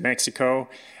traitor to Mexico.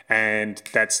 And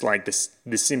that's like the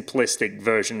simplistic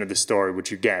version of the story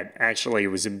which you get. Actually, it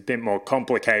was a bit more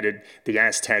complicated. The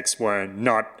Aztecs were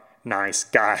not nice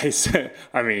guys.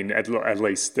 I mean, at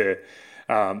least the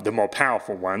more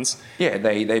powerful ones. Yeah,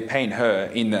 they paint her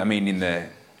in the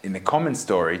common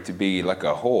story to be like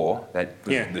a whore, that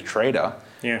was the traitor.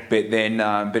 Yeah. But then,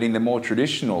 but in the more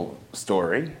traditional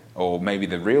story, or maybe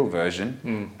the real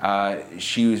version,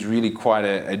 she was really quite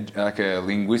a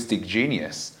linguistic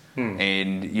genius.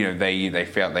 And they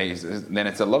felt then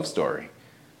it's a love story.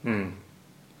 But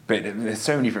there's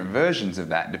so many different versions of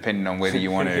that, depending on whether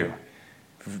you want to.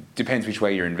 Depends which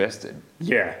way you're invested.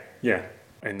 Yeah.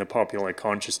 In the popular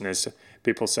consciousness,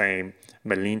 people say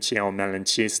Malinche or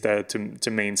Malinchista to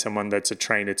mean someone that's a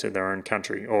traitor to their own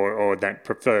country, or that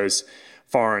prefers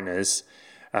foreigners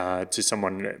to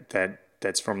someone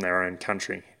that's from their own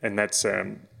country, and that's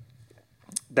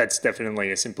that's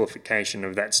definitely a simplification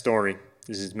of that story.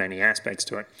 There's many aspects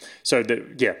to it. So,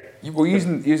 Well,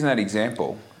 using that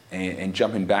example and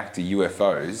jumping back to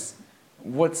UFOs,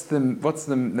 what's the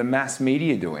mass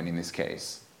media doing in this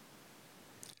case?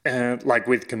 Like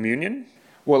with communion?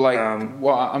 Well, I'm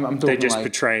talking they just like,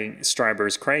 portray Stryber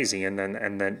as crazy, and then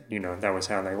that was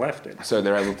how they left it. so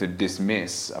they're able to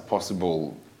dismiss a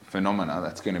possible phenomena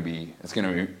that's going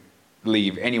to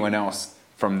leave anyone else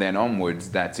from then onwards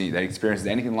that experiences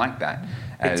anything like that.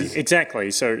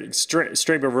 Exactly. So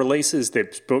Stryber releases their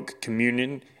book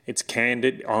Communion. It's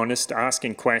candid, honest,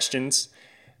 asking questions.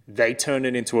 They turn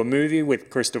it into a movie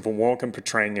with Christopher Walken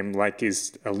portraying him like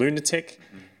he's a lunatic.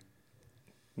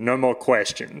 No more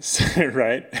questions,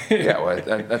 right? Yeah, well,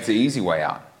 that's the easy way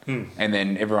out. And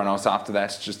then everyone else after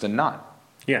that's just a nut.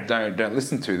 Yeah. Don't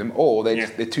listen to them, or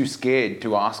they're too scared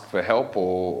to ask for help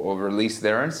or release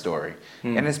their own story.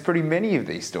 And there's pretty many of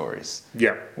these stories.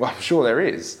 Yeah. Well, I'm sure there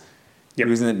is. Yep.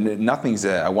 Because nothing's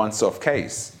a once-off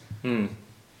case.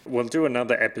 We'll do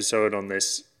another episode on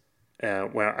this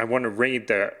where I want to read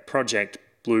the Project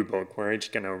Blue Book. We're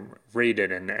each going to read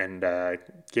it and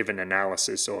give an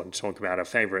analysis or talk about our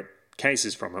favorite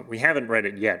cases from it. We haven't read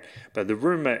it yet, but the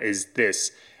rumor is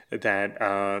this, that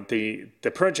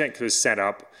the project was set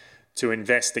up to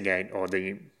investigate, or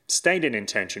the stated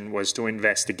intention was to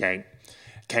investigate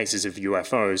cases of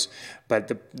UFOs, but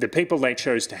the people they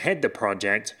chose to head the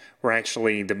project were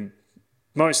actually the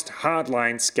most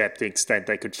hardline skeptics that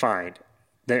they could find.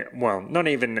 Well, not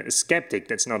even a skeptic,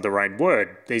 that's not the right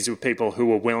word. These were people who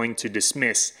were willing to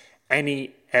dismiss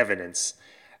any evidence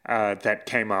that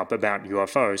came up about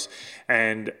UFOs.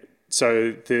 And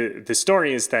so the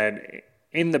story is that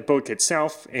in the book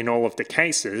itself, in all of the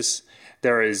cases,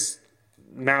 there is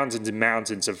mountains and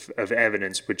mountains of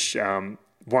evidence which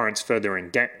warrants further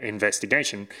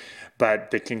investigation.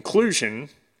 But the conclusion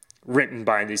written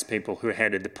by these people who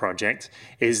headed the project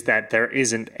is that there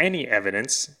isn't any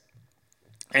evidence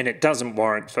and it doesn't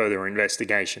warrant further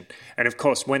investigation. And of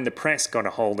course, when the press got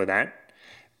a hold of that,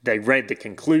 they read the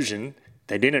conclusion,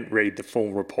 they didn't read the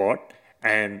full report,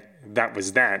 and that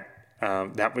was that.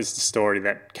 That was the story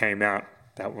that came out.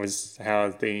 That was how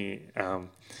the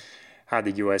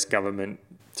US government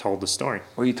told the story.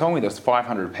 Well, you told me there's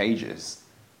 500 pages.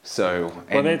 So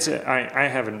well, I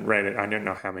haven't read it. I don't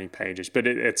know how many pages, but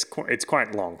it's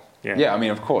quite long. Yeah. Yeah, I mean,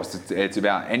 of course, it's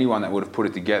about anyone that would have put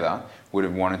it together would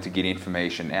have wanted to get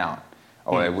information out,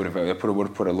 or they would have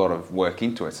put a lot of work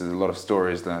into it. So there's a lot of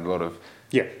stories and a lot of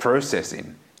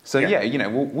processing. So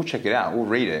we'll check it out. We'll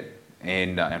read it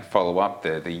and follow up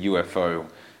the UFO,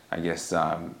 I guess,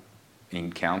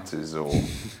 encounters or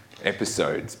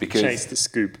episodes, because chase the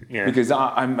scoop. Yeah. Because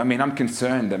I'm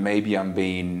concerned that maybe I'm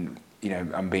being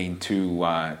too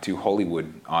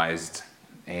Hollywoodized,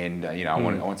 and I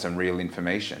want some real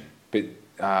information. But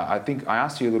I think I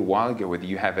asked you a little while ago whether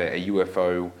you have a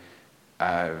UFO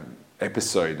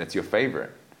episode that's your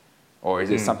favorite, or is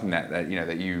there something that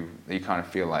you kind of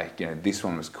feel like this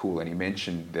one was cool, and you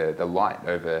mentioned the light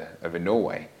over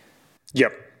Norway.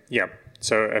 Yep.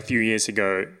 So a few years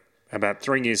ago, about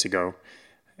 3 years ago,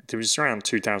 it was around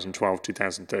 2012,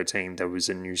 2013, there was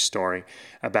a news story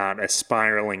about a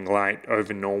spiraling light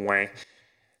over Norway.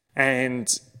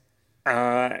 And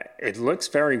it looks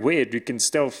very weird. You can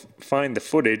still find the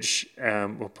footage.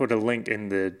 We'll put a link in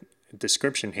the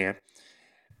description here.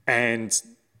 And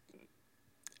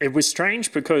it was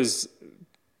strange because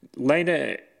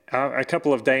later, a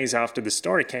couple of days after the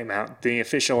story came out, the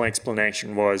official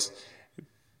explanation was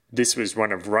this was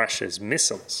one of Russia's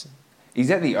missiles. Is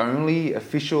that the only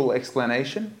official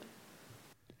explanation?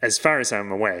 As far as I'm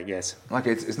aware, yes. Like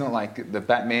it's not like the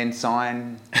Batman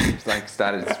sign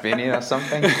started spinning or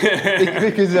something.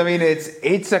 Because I mean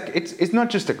it's not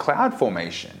just a cloud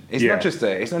formation. It's not just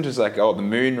like the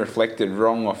moon reflected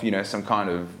wrong off some kind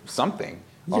of something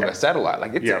on a satellite.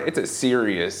 Like it's a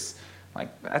serious,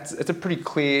 it's a pretty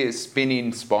clear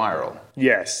spinning spiral.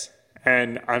 Yes,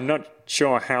 and I'm not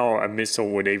sure how a missile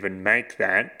would even make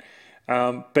that.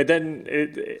 But then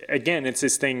it's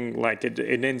this thing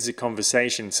it ends the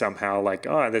conversation somehow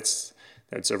that's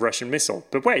a Russian missile.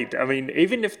 But wait, I mean,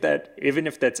 even if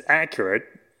that's accurate,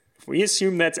 if we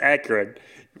assume that's accurate,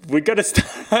 we got to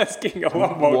start asking a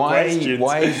lot more questions.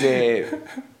 Why is there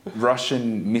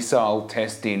Russian missile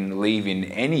testing leaving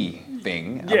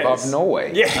anything above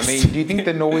Norway? Yes. I mean, do you think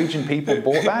the Norwegian people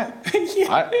bought that?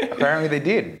 Apparently they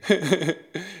did.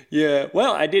 Yeah,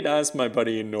 well, I did ask my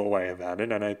buddy in Norway about it,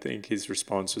 and I think his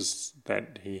response was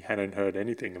that he hadn't heard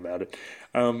anything about it.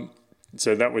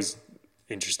 So that was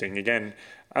interesting again.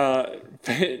 But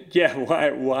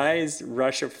why is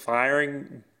Russia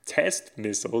firing test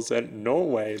missiles at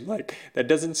Norway. Like, that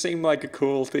doesn't seem like a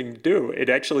cool thing to do. It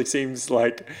actually seems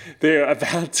like they're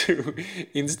about to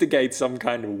instigate some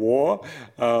kind of war,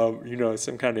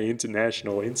 some kind of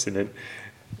international incident.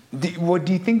 Do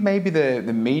you think maybe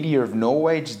the media of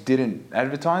Norway just didn't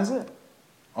advertise it?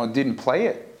 Or didn't play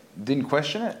it? Didn't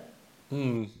question it?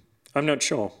 I'm not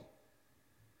sure.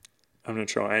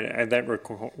 And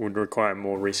that would require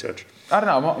more research. I don't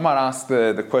know. I might ask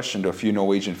the question to a few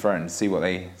Norwegian friends, see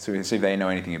if they know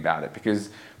anything about it. Because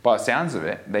by the sounds of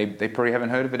it, they probably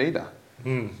haven't heard of it either.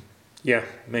 Yeah,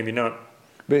 maybe not.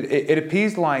 But it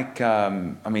appears like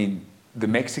the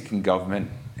Mexican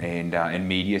government and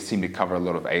media seem to cover a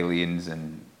lot of aliens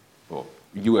and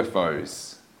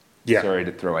UFOs. Yeah. Sorry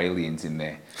to throw aliens in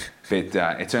there, but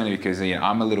it's only because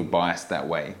I'm a little biased that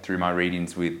way through my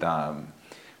readings with Drunvalo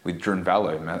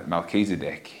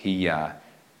Melchizedek.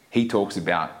 He talks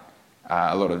about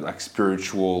a lot of like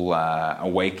spiritual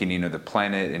awakening of the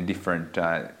planet and different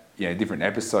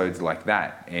episodes like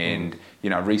that. And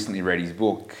I recently read his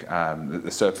book, The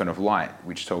Serpent of Light,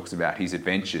 which talks about his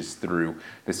adventures through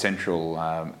the central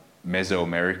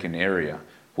Mesoamerican area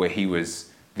where he was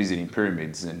visiting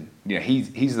pyramids, and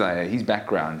his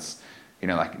background's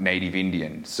like native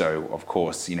Indian, so of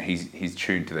course he's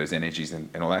tuned to those energies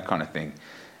and all that kind of thing.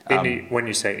 When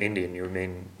you say Indian, you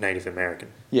mean Native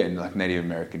American? Yeah, like Native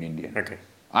American Indian. Okay.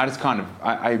 I just kind of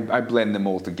I blend them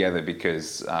all together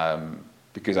because I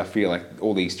feel like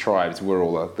all these tribes were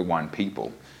all like the one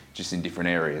people, just in different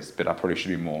areas. But I probably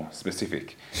should be more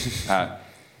specific.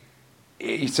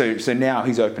 So now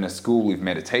he's opened a school with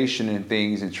meditation and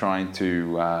things, and trying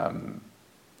to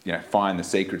find the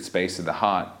sacred space of the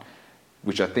heart,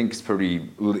 which I think is probably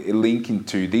linking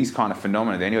to these kind of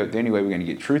phenomena. The only way we're going to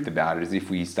get truth about it is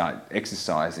if we start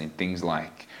exercising things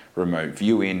like remote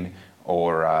viewing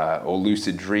or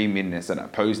lucid dreaming, and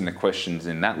start posing the questions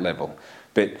in that level.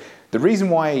 But the reason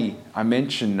why I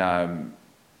mention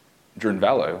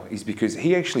Drunvalo is because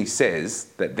he actually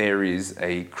says that there is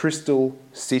a crystal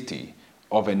city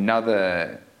of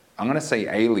another, I'm going to say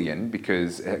alien,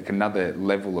 because another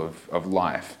level of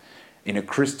life, in a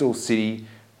crystal city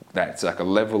that's like a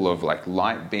level of like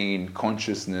light being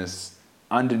consciousness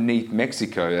underneath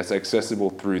Mexico that's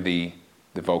accessible through the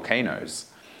volcanoes.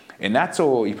 And that's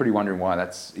all, you're pretty wondering why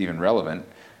that's even relevant.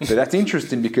 But that's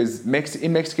interesting because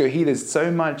in Mexico here there's so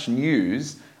much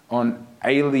news on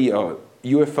alien or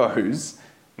UFOs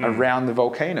around the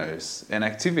volcanoes and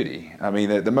activity. I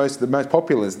mean, the most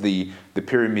popular is the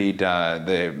pyramid. I'm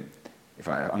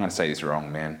going to say this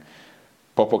wrong, man.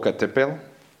 Popocatépetl.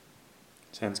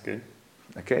 Sounds good.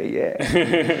 Okay,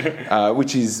 yeah.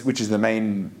 Which is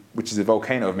the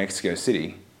volcano of Mexico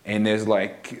City, and there's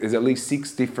at least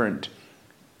 6 different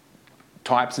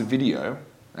types of video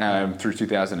through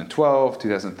 2012,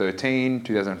 2013,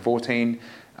 2014.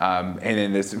 And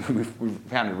then we've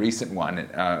found a recent one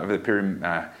of the pyramid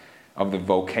of the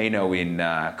volcano in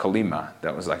Colima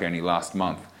that was like only last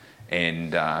month,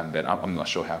 and but I'm not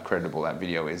sure how credible that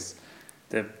video is.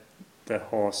 The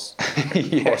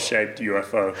horse-shaped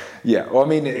UFO. Yeah, well, I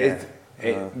mean,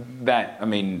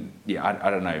 I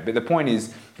don't know. But the point is,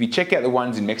 if you check out the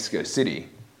ones in Mexico City,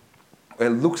 it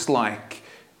looks like,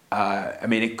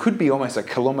 it could be almost a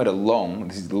kilometer long.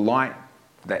 This is light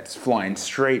that's flying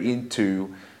straight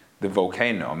into the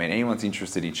volcano. I mean, anyone's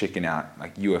interested in checking out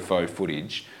like UFO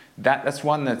footage, that's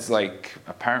one that's like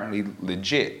apparently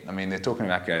legit. I mean, they're talking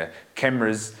about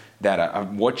cameras that are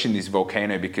watching this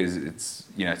volcano because it's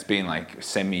been like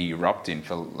semi-erupting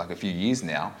for like a few years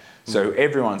now. So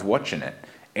everyone's watching it.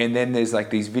 And then there's like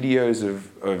these videos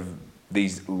of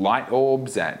these light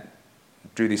orbs that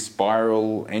do this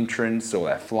spiral entrance, or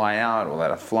that fly out, or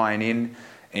that are flying in.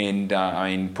 And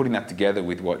putting that together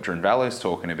with what Drunvalo's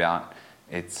talking about,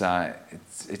 it's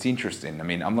interesting. I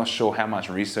mean, I'm not sure how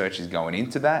much research is going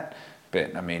into that,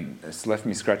 but I mean, it's left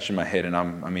me scratching my head, and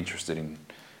I'm interested in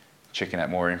checking out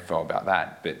more info about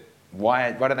that. But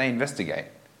why do they investigate?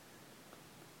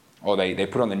 Or they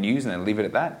put on the news and they leave it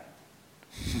at that?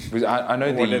 Because I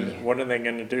know what are they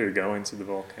going to do? Go into the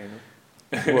volcano?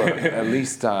 Well, at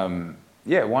least,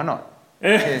 why not?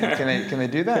 Can they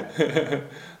do that?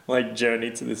 Like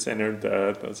journey to the center of the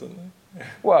earth or something?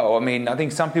 Well, I mean, I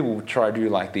think some people try to do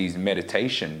like these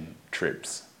meditation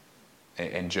trips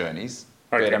and journeys.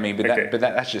 Okay. But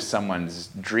that's just someone's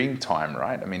dream time,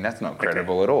 right? I mean, that's not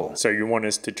credible at all. So you want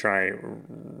us to try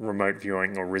remote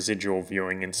viewing or residual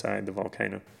viewing inside the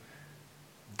volcano?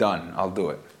 Done. I'll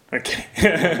do it.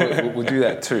 Okay. we'll do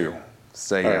that too.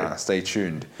 Stay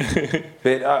tuned. But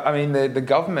the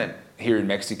government here in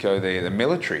Mexico, the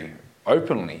military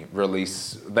openly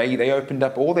release. They opened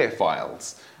up all their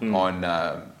files on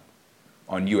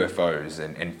on UFOs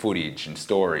and footage and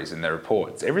stories and their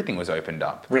reports. Everything was opened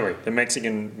up. Really? The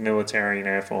Mexican military and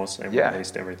Air Force, they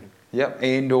released everything? Yep,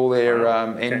 and all their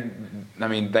okay. and I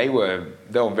mean they were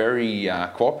very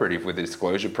cooperative with the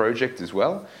Disclosure Project as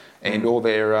well, and all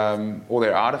their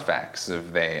artifacts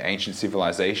of their ancient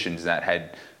civilizations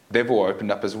they've all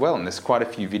opened up as well. And there's quite a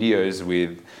few videos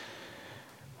with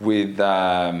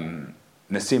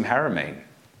Nassim Haramein.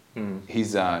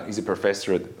 He's a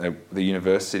professor at the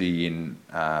university in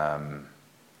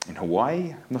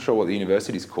Hawaii. I'm not sure what the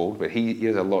university is called, but he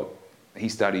has a lot. He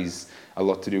studies a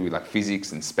lot to do with like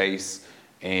physics and space,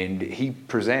 and he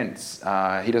presents.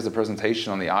 He does a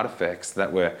presentation on the artifacts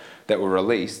that were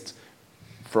released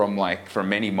from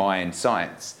many Mayan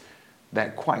sites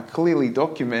that quite clearly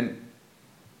document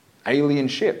alien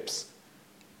ships.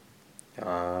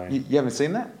 You haven't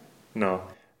seen that? No.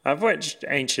 I've watched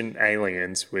Ancient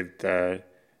Aliens with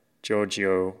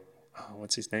Giorgio.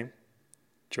 What's his name?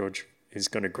 George. He's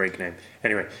got a Greek name.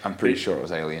 Anyway. I'm pretty sure it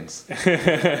was Aliens.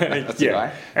 That's the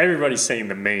guy. Everybody's seen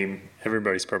the meme.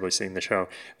 Everybody's probably seen the show.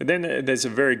 But then there's a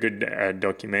very good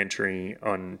documentary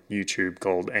on YouTube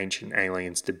called Ancient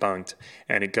Aliens Debunked.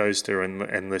 And it goes through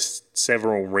and lists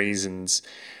several reasons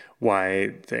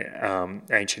why the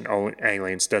Ancient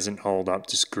Aliens doesn't hold up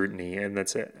to scrutiny. And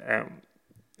that's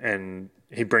and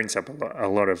he brings up a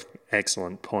lot of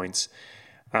excellent points.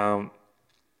 I'm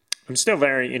still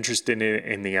very interested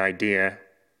in the idea,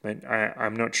 but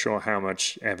I'm not sure how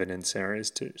much evidence there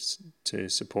is to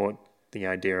support the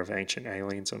idea of ancient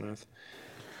aliens on Earth.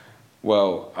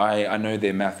 Well, I know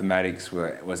their mathematics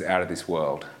was out of this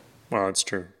world. Well, it's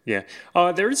true, yeah.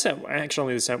 Oh, there's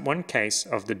that one case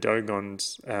of the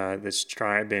Dogons, this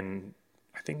tribe in,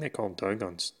 I think they're called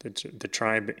Dogons, the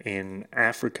tribe in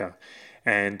Africa.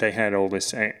 And they had all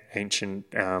this ancient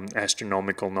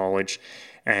astronomical knowledge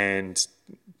and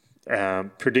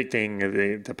predicting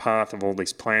the path of all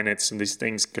these planets, and these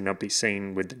things could not be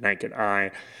seen with the naked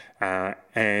eye.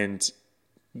 And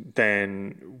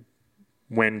then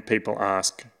when people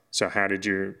ask, so how did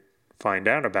you find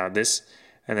out about this?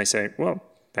 And they say, well,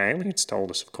 the aliens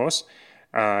told us, of course.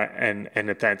 And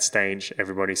at that stage,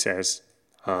 everybody says,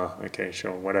 oh, okay,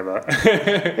 sure, whatever.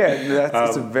 Yeah,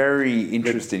 that's a very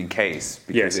interesting case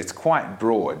because it's quite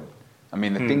broad. I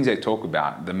mean, the things they talk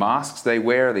about, the masks they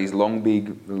wear, these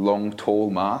long, tall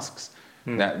masks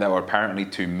that were apparently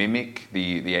to mimic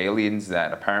the aliens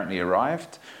that apparently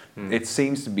arrived. It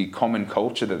seems to be common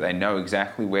culture that they know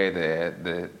exactly where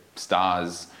the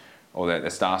stars or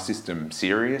the star system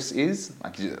Sirius is,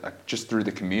 like just through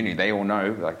the community. They all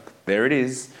know, like, there it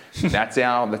is. That's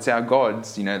our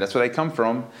gods. You know, that's where they come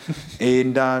from.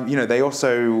 And they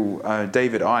also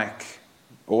David Icke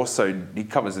he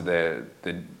covers the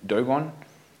Dogon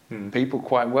people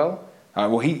quite well.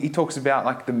 Well, he talks about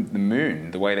like the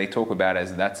moon, the way they talk about it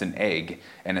as that's an egg,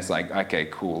 and it's like, okay,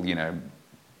 cool,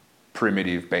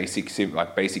 primitive,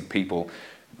 basic people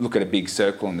look at a big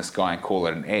circle in the sky and call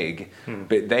it an egg,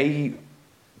 but they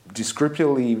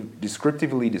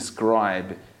descriptively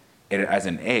describe it as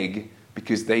an egg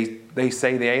because they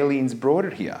say the aliens brought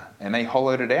it here and they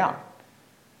hollowed it out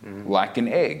like an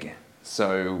egg.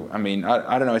 So I mean,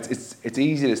 I don't know. It's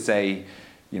easy to say,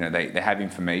 they have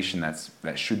information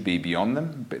that should be beyond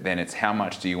them, but then it's how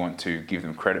much do you want to give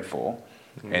them credit for,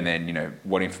 and then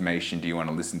what information do you want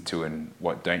to listen to and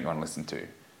what don't you want to listen to?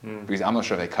 Because I'm not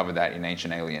sure if they covered that in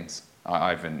Ancient Aliens.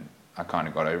 I kind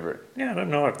of got over it. Yeah, I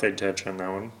don't know if they touch on that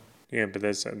one. Yeah, but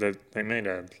they made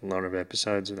a lot of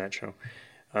episodes of that show,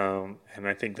 and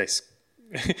I think it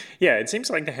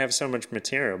seems like they have so much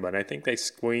material, but I think they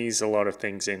squeeze a lot of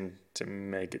things in to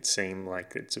make it seem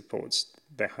like it supports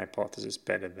their hypothesis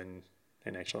better than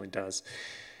it actually does.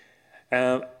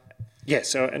 So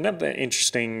another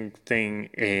interesting thing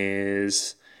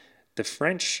is the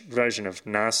French version of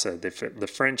NASA, the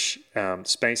French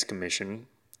Space Commission,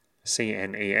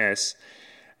 CNES,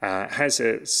 has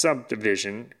a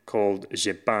subdivision called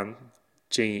GEIPAN,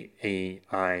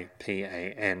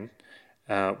 GEIPAN,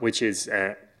 which is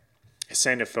a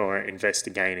center for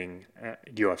investigating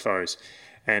UFOs.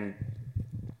 And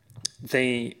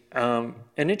an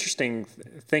interesting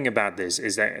thing about this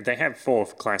is that they have 4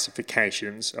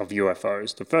 classifications of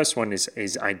UFOs. The first one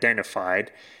is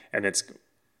identified, and it's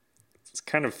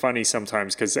kind of funny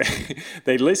sometimes because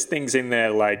they list things in there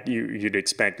like you'd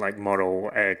expect, like model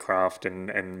aircraft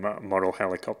and model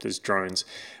helicopters, drones,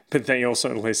 but they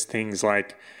also list things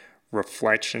like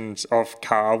reflections of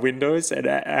car windows, and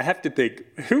I have to think,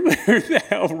 who the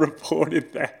hell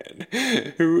reported that?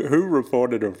 Who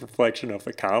reported a reflection of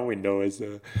a car window as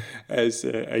a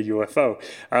UFO?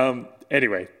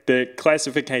 Anyway, the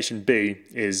classification B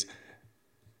is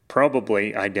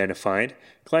probably identified.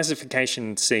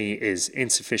 Classification C is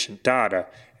insufficient data,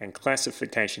 and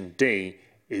classification D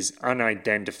is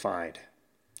unidentified,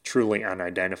 truly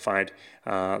unidentified,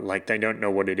 like they don't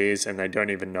know what it is and they don't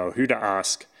even know who to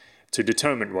ask to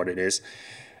determine what it is.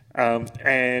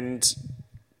 And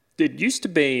it used to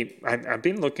be, I've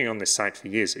been looking on this site for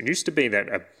years, it used to be that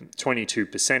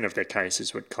 22% of their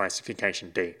cases were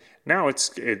classification D. Now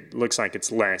it looks like it's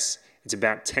less, it's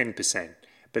about 10%,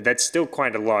 but that's still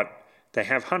quite a lot. They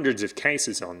have hundreds of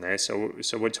cases on there, so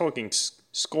we're talking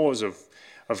scores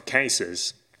of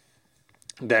cases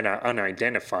that are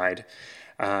unidentified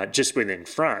just within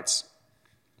France.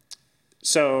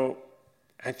 So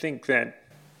I think that...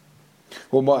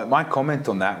 Well, my comment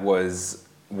on that was,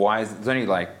 why is there's only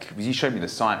like, you showed me the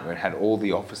site where it had all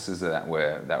the officers that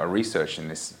were researching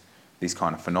these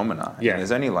kind of phenomena. Yeah. And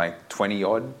there's only like 20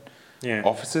 odd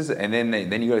officers, and then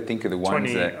you got to think of the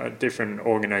ones 20 different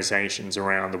organizations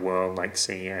around the world, like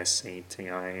CES,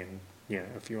 CTI, and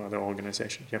a few other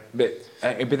organizations. Yep.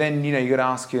 But then you got to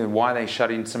ask why they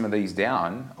shutting some of these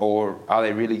down, or are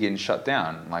they really getting shut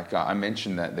down? Like I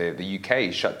mentioned that the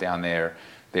UK shut down their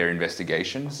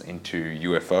investigations into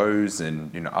UFOs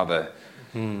and other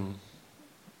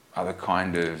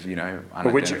kind of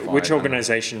unidentified. Which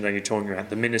organization are you talking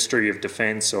about? The Ministry of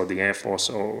Defense or the Air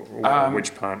Force, or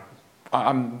which part?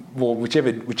 Well,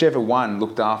 whichever one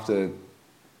looked after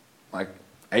like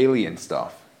alien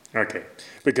stuff. Okay,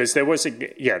 because there was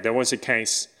a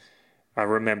case. I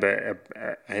remember,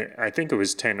 I think it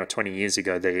was 10 or 20 years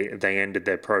ago. They ended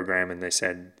their program and they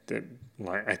said that,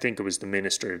 I think it was the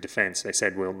Ministry of Defense. They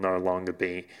said we'll no longer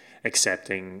be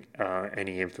accepting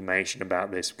any information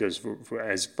about this because,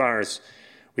 as far as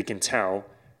we can tell,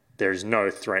 there is no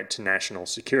threat to national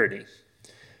security.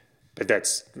 But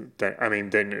I mean,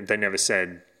 they never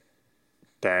said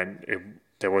that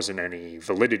there wasn't any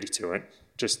validity to it.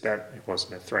 Just that it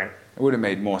wasn't a threat. It would have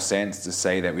made more sense to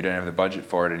say that we don't have the budget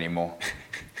for it anymore.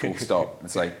 Full stop.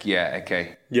 It's like,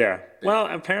 okay. Yeah. Well,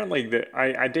 apparently,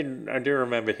 I do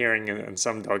remember hearing in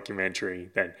some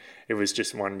documentary that it was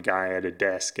just one guy at a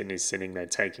desk and he's sitting there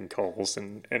taking calls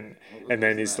and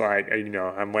then he's like,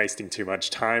 I'm wasting too much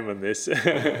time on this.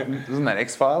 Wasn't that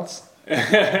X-Files?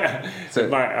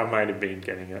 So I might have been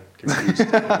getting it confused.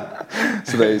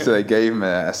 So they gave him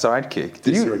a sidekick.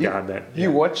 Did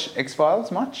you watch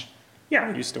X-Files much? Yeah,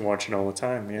 I used to watch it all the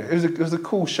time. Yeah, it was a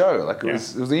cool show. Like it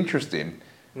was interesting.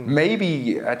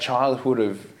 Maybe a childhood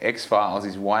of X-Files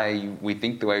is why we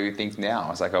think the way we think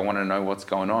now. It's like I want to know what's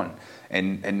going on,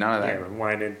 and none of that.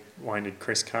 Yeah, why did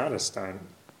Chris Carter start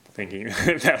thinking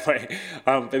that way?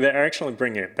 But they're actually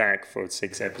bringing it back for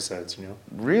 6 episodes.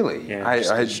 Really? Yeah, I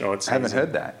haven't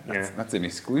heard that. Yeah. That's an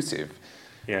exclusive.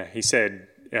 Yeah, he said.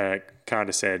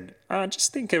 Carter said,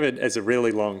 "Just think of it as a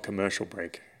really long commercial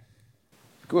break."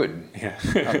 Good.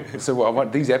 Yeah. So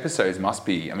what these episodes must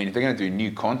be. I mean, if they're going to do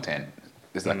new content,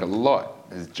 there's like a lot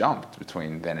has jumped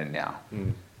between then and now.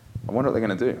 I wonder what they're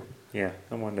going to do. Yeah,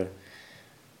 I wonder.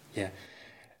 Yeah.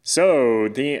 So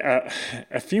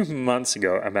a few months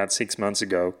ago, about 6 months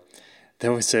ago,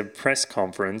 there was a press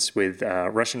conference with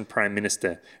Russian Prime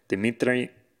Minister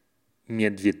Dmitry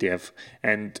Medvedev,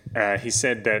 and he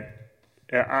said that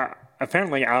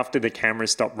apparently after the camera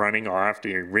stopped running, or after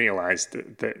he realized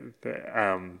that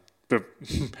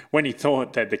when he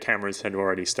thought that the cameras had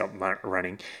already stopped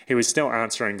running, he was still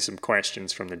answering some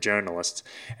questions from the journalists,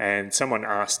 and someone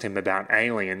asked him about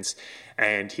aliens,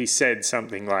 and he said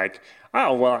something like,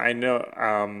 "Oh, well, I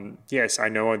know, yes, I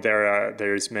know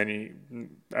there's many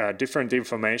different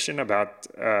information about,"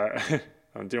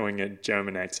 I'm doing a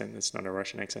German accent, it's not a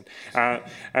Russian accent.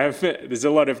 There's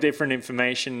a lot of different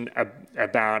information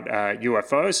about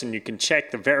UFOs, and you can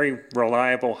check the very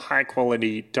reliable,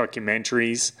 high-quality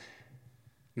documentaries,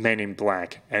 Men in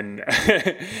Black, and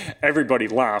everybody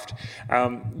laughed.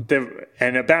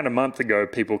 And about a month ago,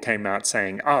 people came out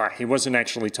saying, he wasn't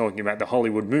actually talking about the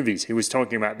Hollywood movies. He was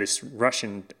talking about this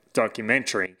Russian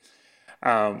documentary,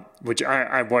 which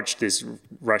I watched this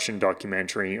Russian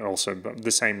documentary also, but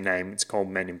the same name. It's called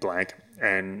Men in Black,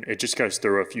 and it just goes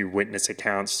through a few witness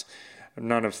accounts.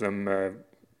 None of them are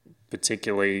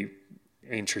particularly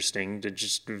interesting. They're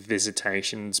just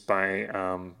visitations by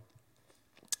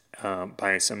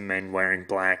some men wearing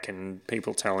black and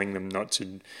people telling them not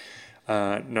to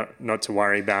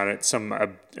worry about it. Some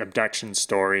abduction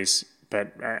stories, but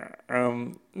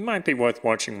might be worth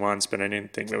watching once. But I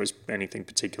didn't think there was anything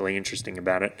particularly interesting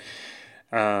about it.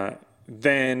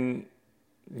 Then,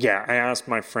 I asked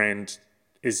my friend,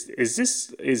 "Is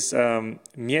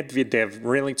Medvedev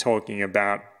really talking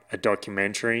about a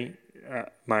documentary?"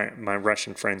 My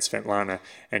Russian friend Svetlana,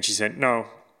 and she said, "No,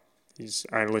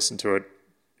 I listened to it.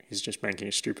 he's just making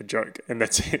a stupid joke, and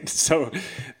that's it. So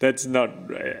that's not,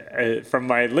 from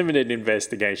my limited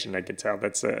investigation, I can tell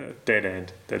that's a dead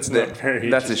end. That's not very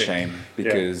That's a interesting. shame,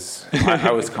 because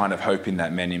I was kind of hoping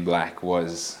that Men in Black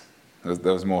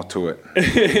there was more to it.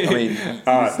 I mean,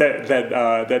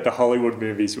 that the Hollywood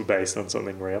movies were based on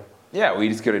something real. yeah, we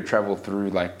just got to travel through,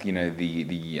 like, you know,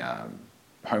 the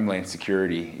Homeland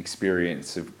Security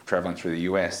experience of traveling through the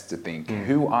US to think,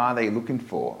 who are they looking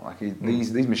for? Like,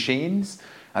 these machines,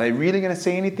 are they really going to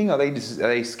see anything? Are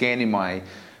they scanning my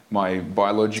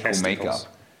biological Testicles. makeup?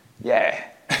 Yeah,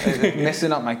 they're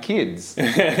messing up my kids.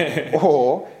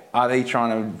 Or are they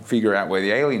trying to figure out where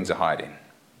the aliens are hiding?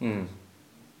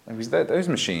 Because those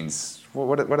machines,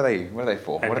 what are they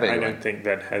for? What are they I doing? don't think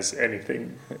that has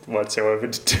anything whatsoever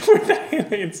to do with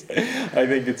aliens. I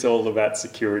think it's all about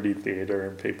security theatre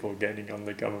and people getting on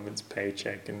the government's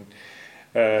paycheck and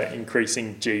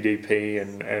increasing GDP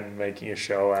and making a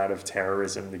show out of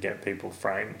terrorism to get people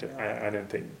frightened. I don't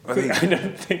think. I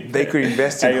don't think they could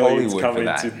invest in aliens Hollywood come for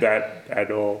that. into that at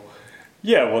all.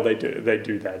 Yeah, well, they do. They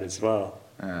do that as well.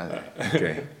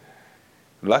 Okay,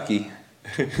 lucky.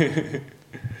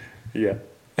 Yeah.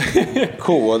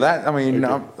 Cool. Well, let me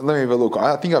have a look.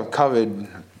 I think I've covered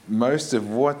most of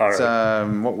what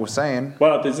we're saying.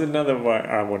 Well, there's another one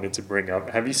I wanted to bring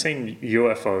up. Have you seen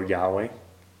UFO Yahweh?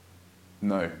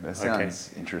 No, that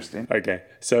sounds interesting. Okay,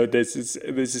 so there's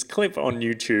this clip on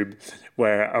YouTube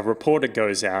where a reporter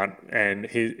goes out and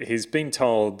he's been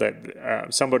told that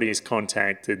somebody has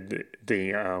contacted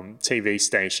the TV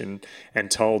station and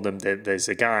told them that there's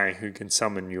a guy who can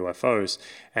summon UFOs,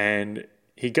 and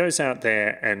he goes out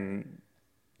there and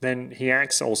then he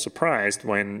acts all surprised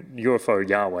when UFO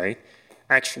Yahweh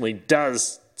actually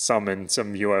does summon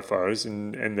some UFOs,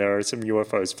 and there are some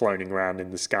UFOs floating around in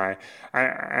the sky.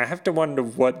 I have to wonder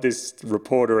what this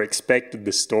reporter expected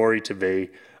the story to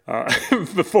be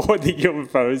before the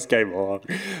UFOs came along,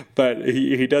 but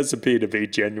he does appear to be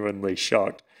genuinely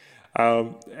shocked.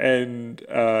 And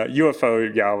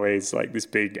UFO Yahweh is like this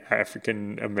big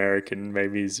African American,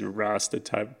 maybe he's a Rasta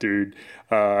type dude,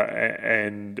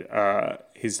 and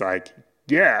he's like,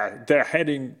 yeah, they're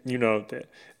heading,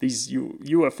 these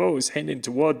UFOs heading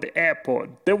toward the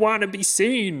airport. They want to be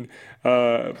seen.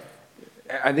 Are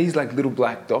these like little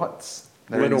black dots?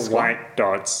 Little white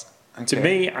dots. Okay. To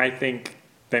me, I think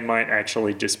they might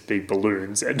actually just be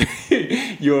balloons. And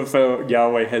UFO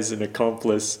Yahweh has an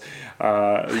accomplice,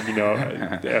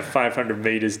 500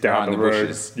 meters down the road.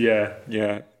 Bushes.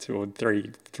 Yeah, 2 or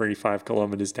 3, 5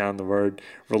 kilometers down the road,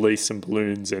 release some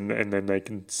balloons, and then they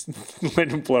can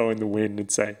let them blow in the wind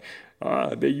and say,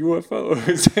 they're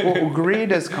UFOs. Well, Greer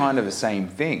does kind of the same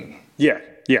thing. Yeah.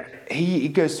 He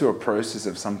goes through a process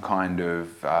of some kind of,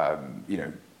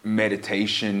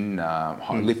 meditation,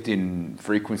 lifting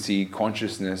frequency,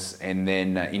 consciousness, and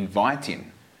then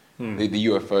inviting the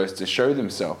UFOs to show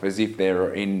themselves as if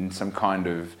they're in some kind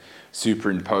of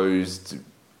superimposed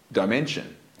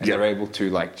dimension, and they're able to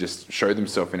just show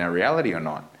themselves in our reality or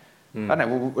not. I don't know.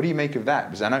 Well, what do you make of that?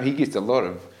 Because I know he gets a lot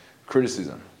of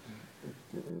criticism.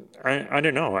 I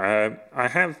don't know. I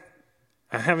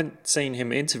haven't seen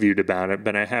him interviewed about it,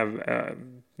 but I have.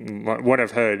 What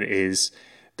I've heard is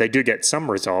they do get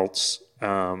some results.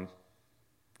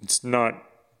 It's not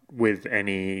with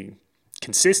any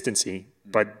consistency,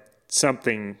 but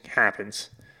something happens.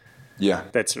 Yeah,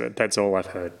 that's all I've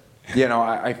heard. Yeah, no,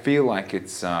 I feel like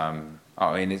it's. I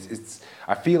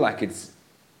feel like it's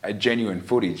a genuine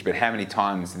footage, but how many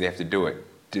times do they have to do it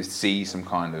to see some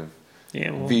kind of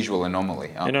visual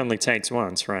anomaly? It only takes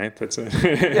once, right? That's a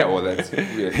yeah. Well, that's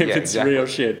if it's real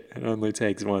shit. It only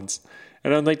takes once.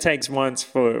 It only takes once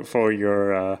for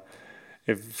your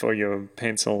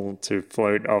pencil to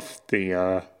float off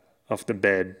the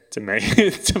bed to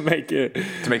make it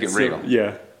real.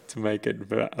 Yeah, to make it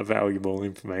a valuable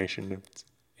information. It's an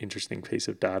interesting piece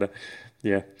of data.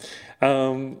 Yeah.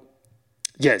 So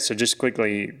just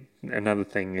quickly, another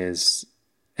thing is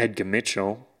Edgar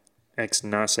Mitchell,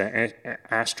 ex-NASA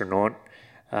astronaut.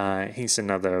 He's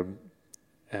another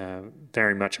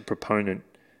very much a proponent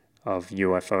of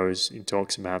UFOs. He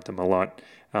talks about them a lot.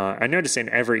 I notice in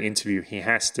every interview he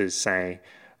has to say,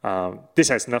 this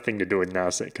has nothing to do with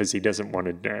NASA, because he doesn't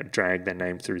want to drag their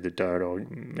name through the dirt or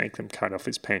make them cut off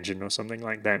his pension or something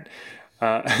like that.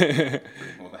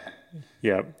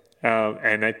 Yeah.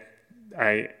 And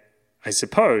I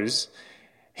suppose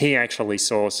he actually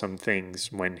saw some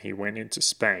things when he went into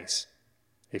space.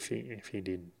 If he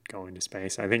did go into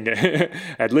space, I think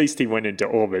at least he went into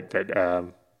orbit, but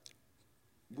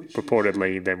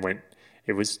purportedly they went.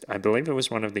 I believe it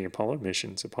was one of the Apollo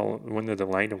missions, one of the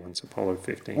later ones, Apollo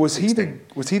 15. Was he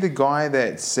the guy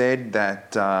that said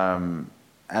that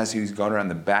as who's got around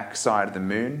the back side of the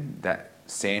moon, that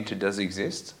Santa does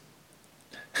exist?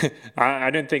 I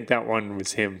don't think that one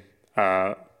was him.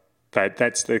 But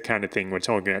that's the kind of thing we're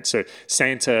talking about. So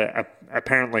Santa,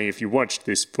 apparently, if you watch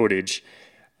this footage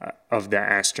of the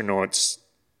astronauts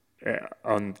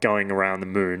on going around the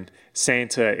moon,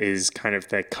 Santa is kind of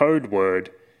their code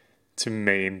word to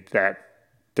mean that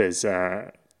there's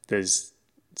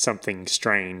something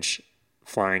strange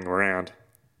flying around.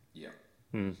 Yeah.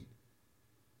 Well,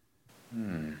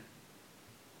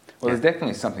 there's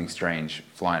definitely something strange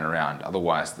flying around.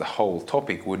 Otherwise, the whole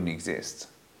topic wouldn't exist.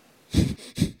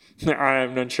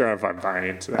 I'm not sure if I buy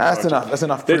into that. That's enough. That's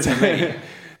enough proof for me.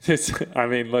 I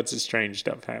mean, lots of strange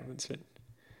stuff happens. But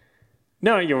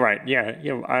no, you're right. Yeah.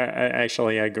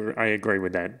 I agree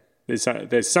with that.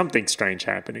 There's something strange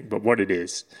happening, but what it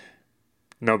is,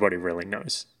 nobody really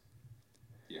knows.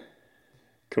 Yeah.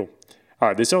 Cool.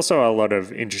 There's also a lot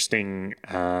of interesting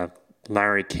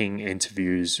Larry King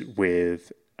interviews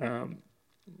with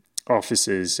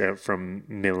officers from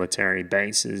military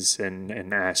bases and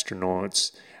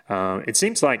astronauts. It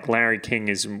seems like Larry King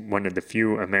is one of the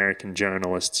few American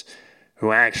journalists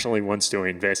who actually wants to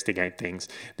investigate things.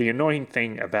 The annoying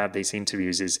thing about these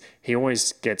interviews is he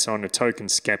always gets on a token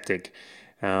skeptic.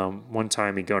 One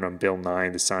time he got on Bill Nye,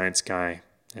 the science guy,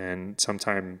 and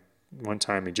one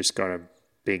time he just got a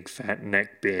big fat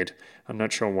neck beard. I'm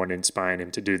not sure what inspired him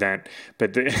to do that,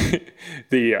 but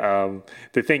the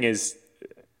thing is,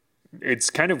 it's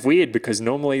kind of weird because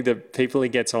normally the people he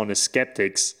gets on as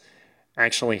skeptics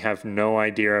actually have no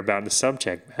idea about the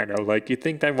subject matter. Like, you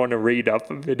think they want to read up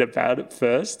a bit about it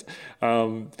first,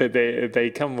 but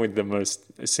they come with the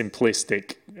most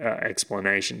simplistic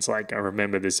explanations. Like, I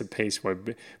remember there's a piece where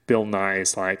Bill Nye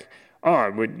is like,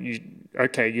 "Oh,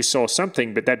 okay, you saw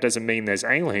something, but that doesn't mean there's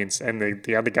aliens." And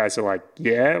the other guys are like,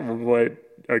 "Yeah, what?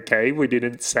 Okay, we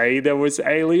didn't say there was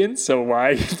aliens, so why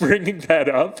are you bringing that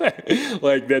up?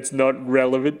 Like, that's not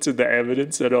relevant to the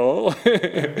evidence at all."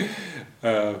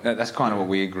 That's kind of what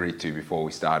we agreed to before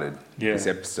we started this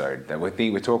episode. That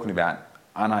we're talking about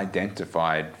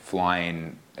unidentified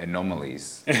flying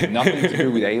anomalies, nothing to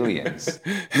do with aliens.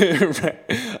 Right.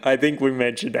 I think we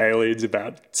mentioned aliens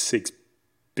about 6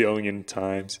 billion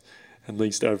times, at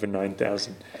least over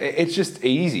 9,000. It's just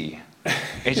easy.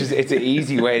 It's an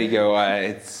easy way to go.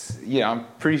 I'm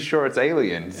pretty sure it's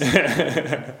aliens.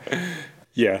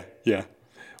 Yeah.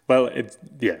 Well,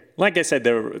 like I said,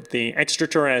 the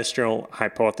extraterrestrial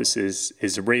hypothesis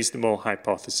is a reasonable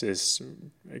hypothesis,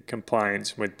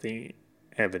 compliance with the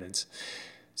evidence.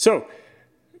 So,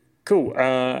 cool.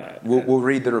 We'll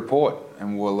read the report,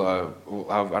 and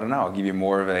I'll give you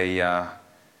more of an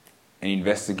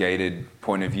investigated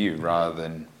point of view rather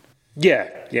than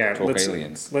talk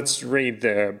aliens. Let's read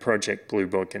the Project Blue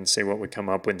Book and see what we come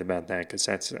up with about that, because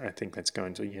I think that's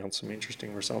going to yield some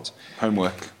interesting results.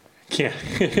 Homework. Yeah.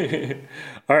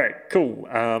 All right, cool.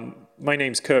 My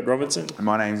name's Kurt Robertson. And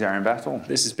my name's Aaron Battle.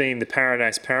 This has been the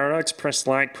Paradise Paradox. Press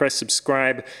like, press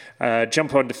subscribe,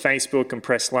 jump onto Facebook and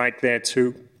press like there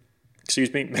too.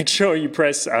 Excuse me. Make sure you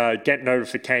press get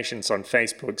notifications on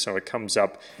Facebook so it comes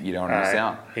up. You don't want to miss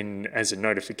out. As a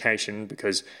notification,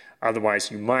 because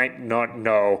otherwise you might not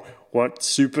know what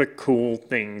super cool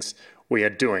things we are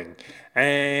doing.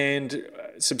 And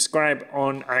subscribe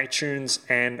on iTunes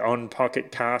and on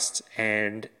Pocket Casts,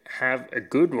 and have a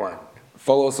good one.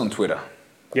 Follow us on Twitter.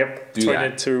 Yep.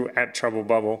 Twitter too,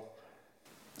 @TroubleBubble.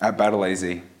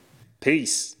 @BattleAZ.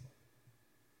 Peace.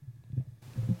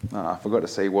 I forgot to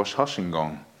say wash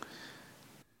Hushingong.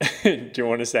 Do you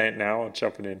want to say it now or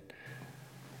chop it in?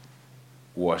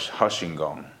 Wash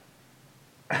Hushingong.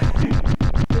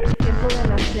 Tiempo de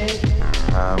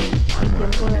I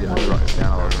write this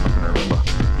down, otherwise I'm not going to remember.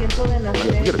 Tiempo de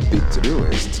nacer. We got a big to-do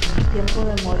list. Tiempo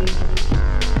de morir.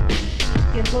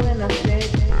 Tiempo de nacer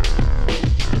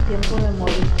y tiempo de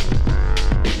morir.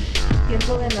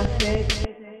 Tiempo de nacer.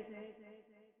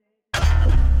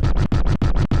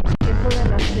 Tiempo de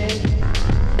nacer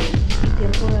y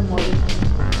tiempo de morir.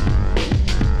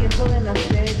 Tiempo de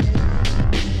nacer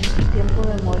y tiempo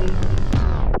de morir.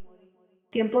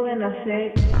 Tiempo de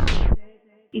nacer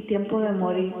y tiempo de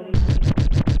morir.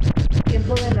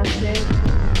 Tiempo de nacer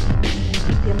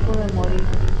y tiempo de morir.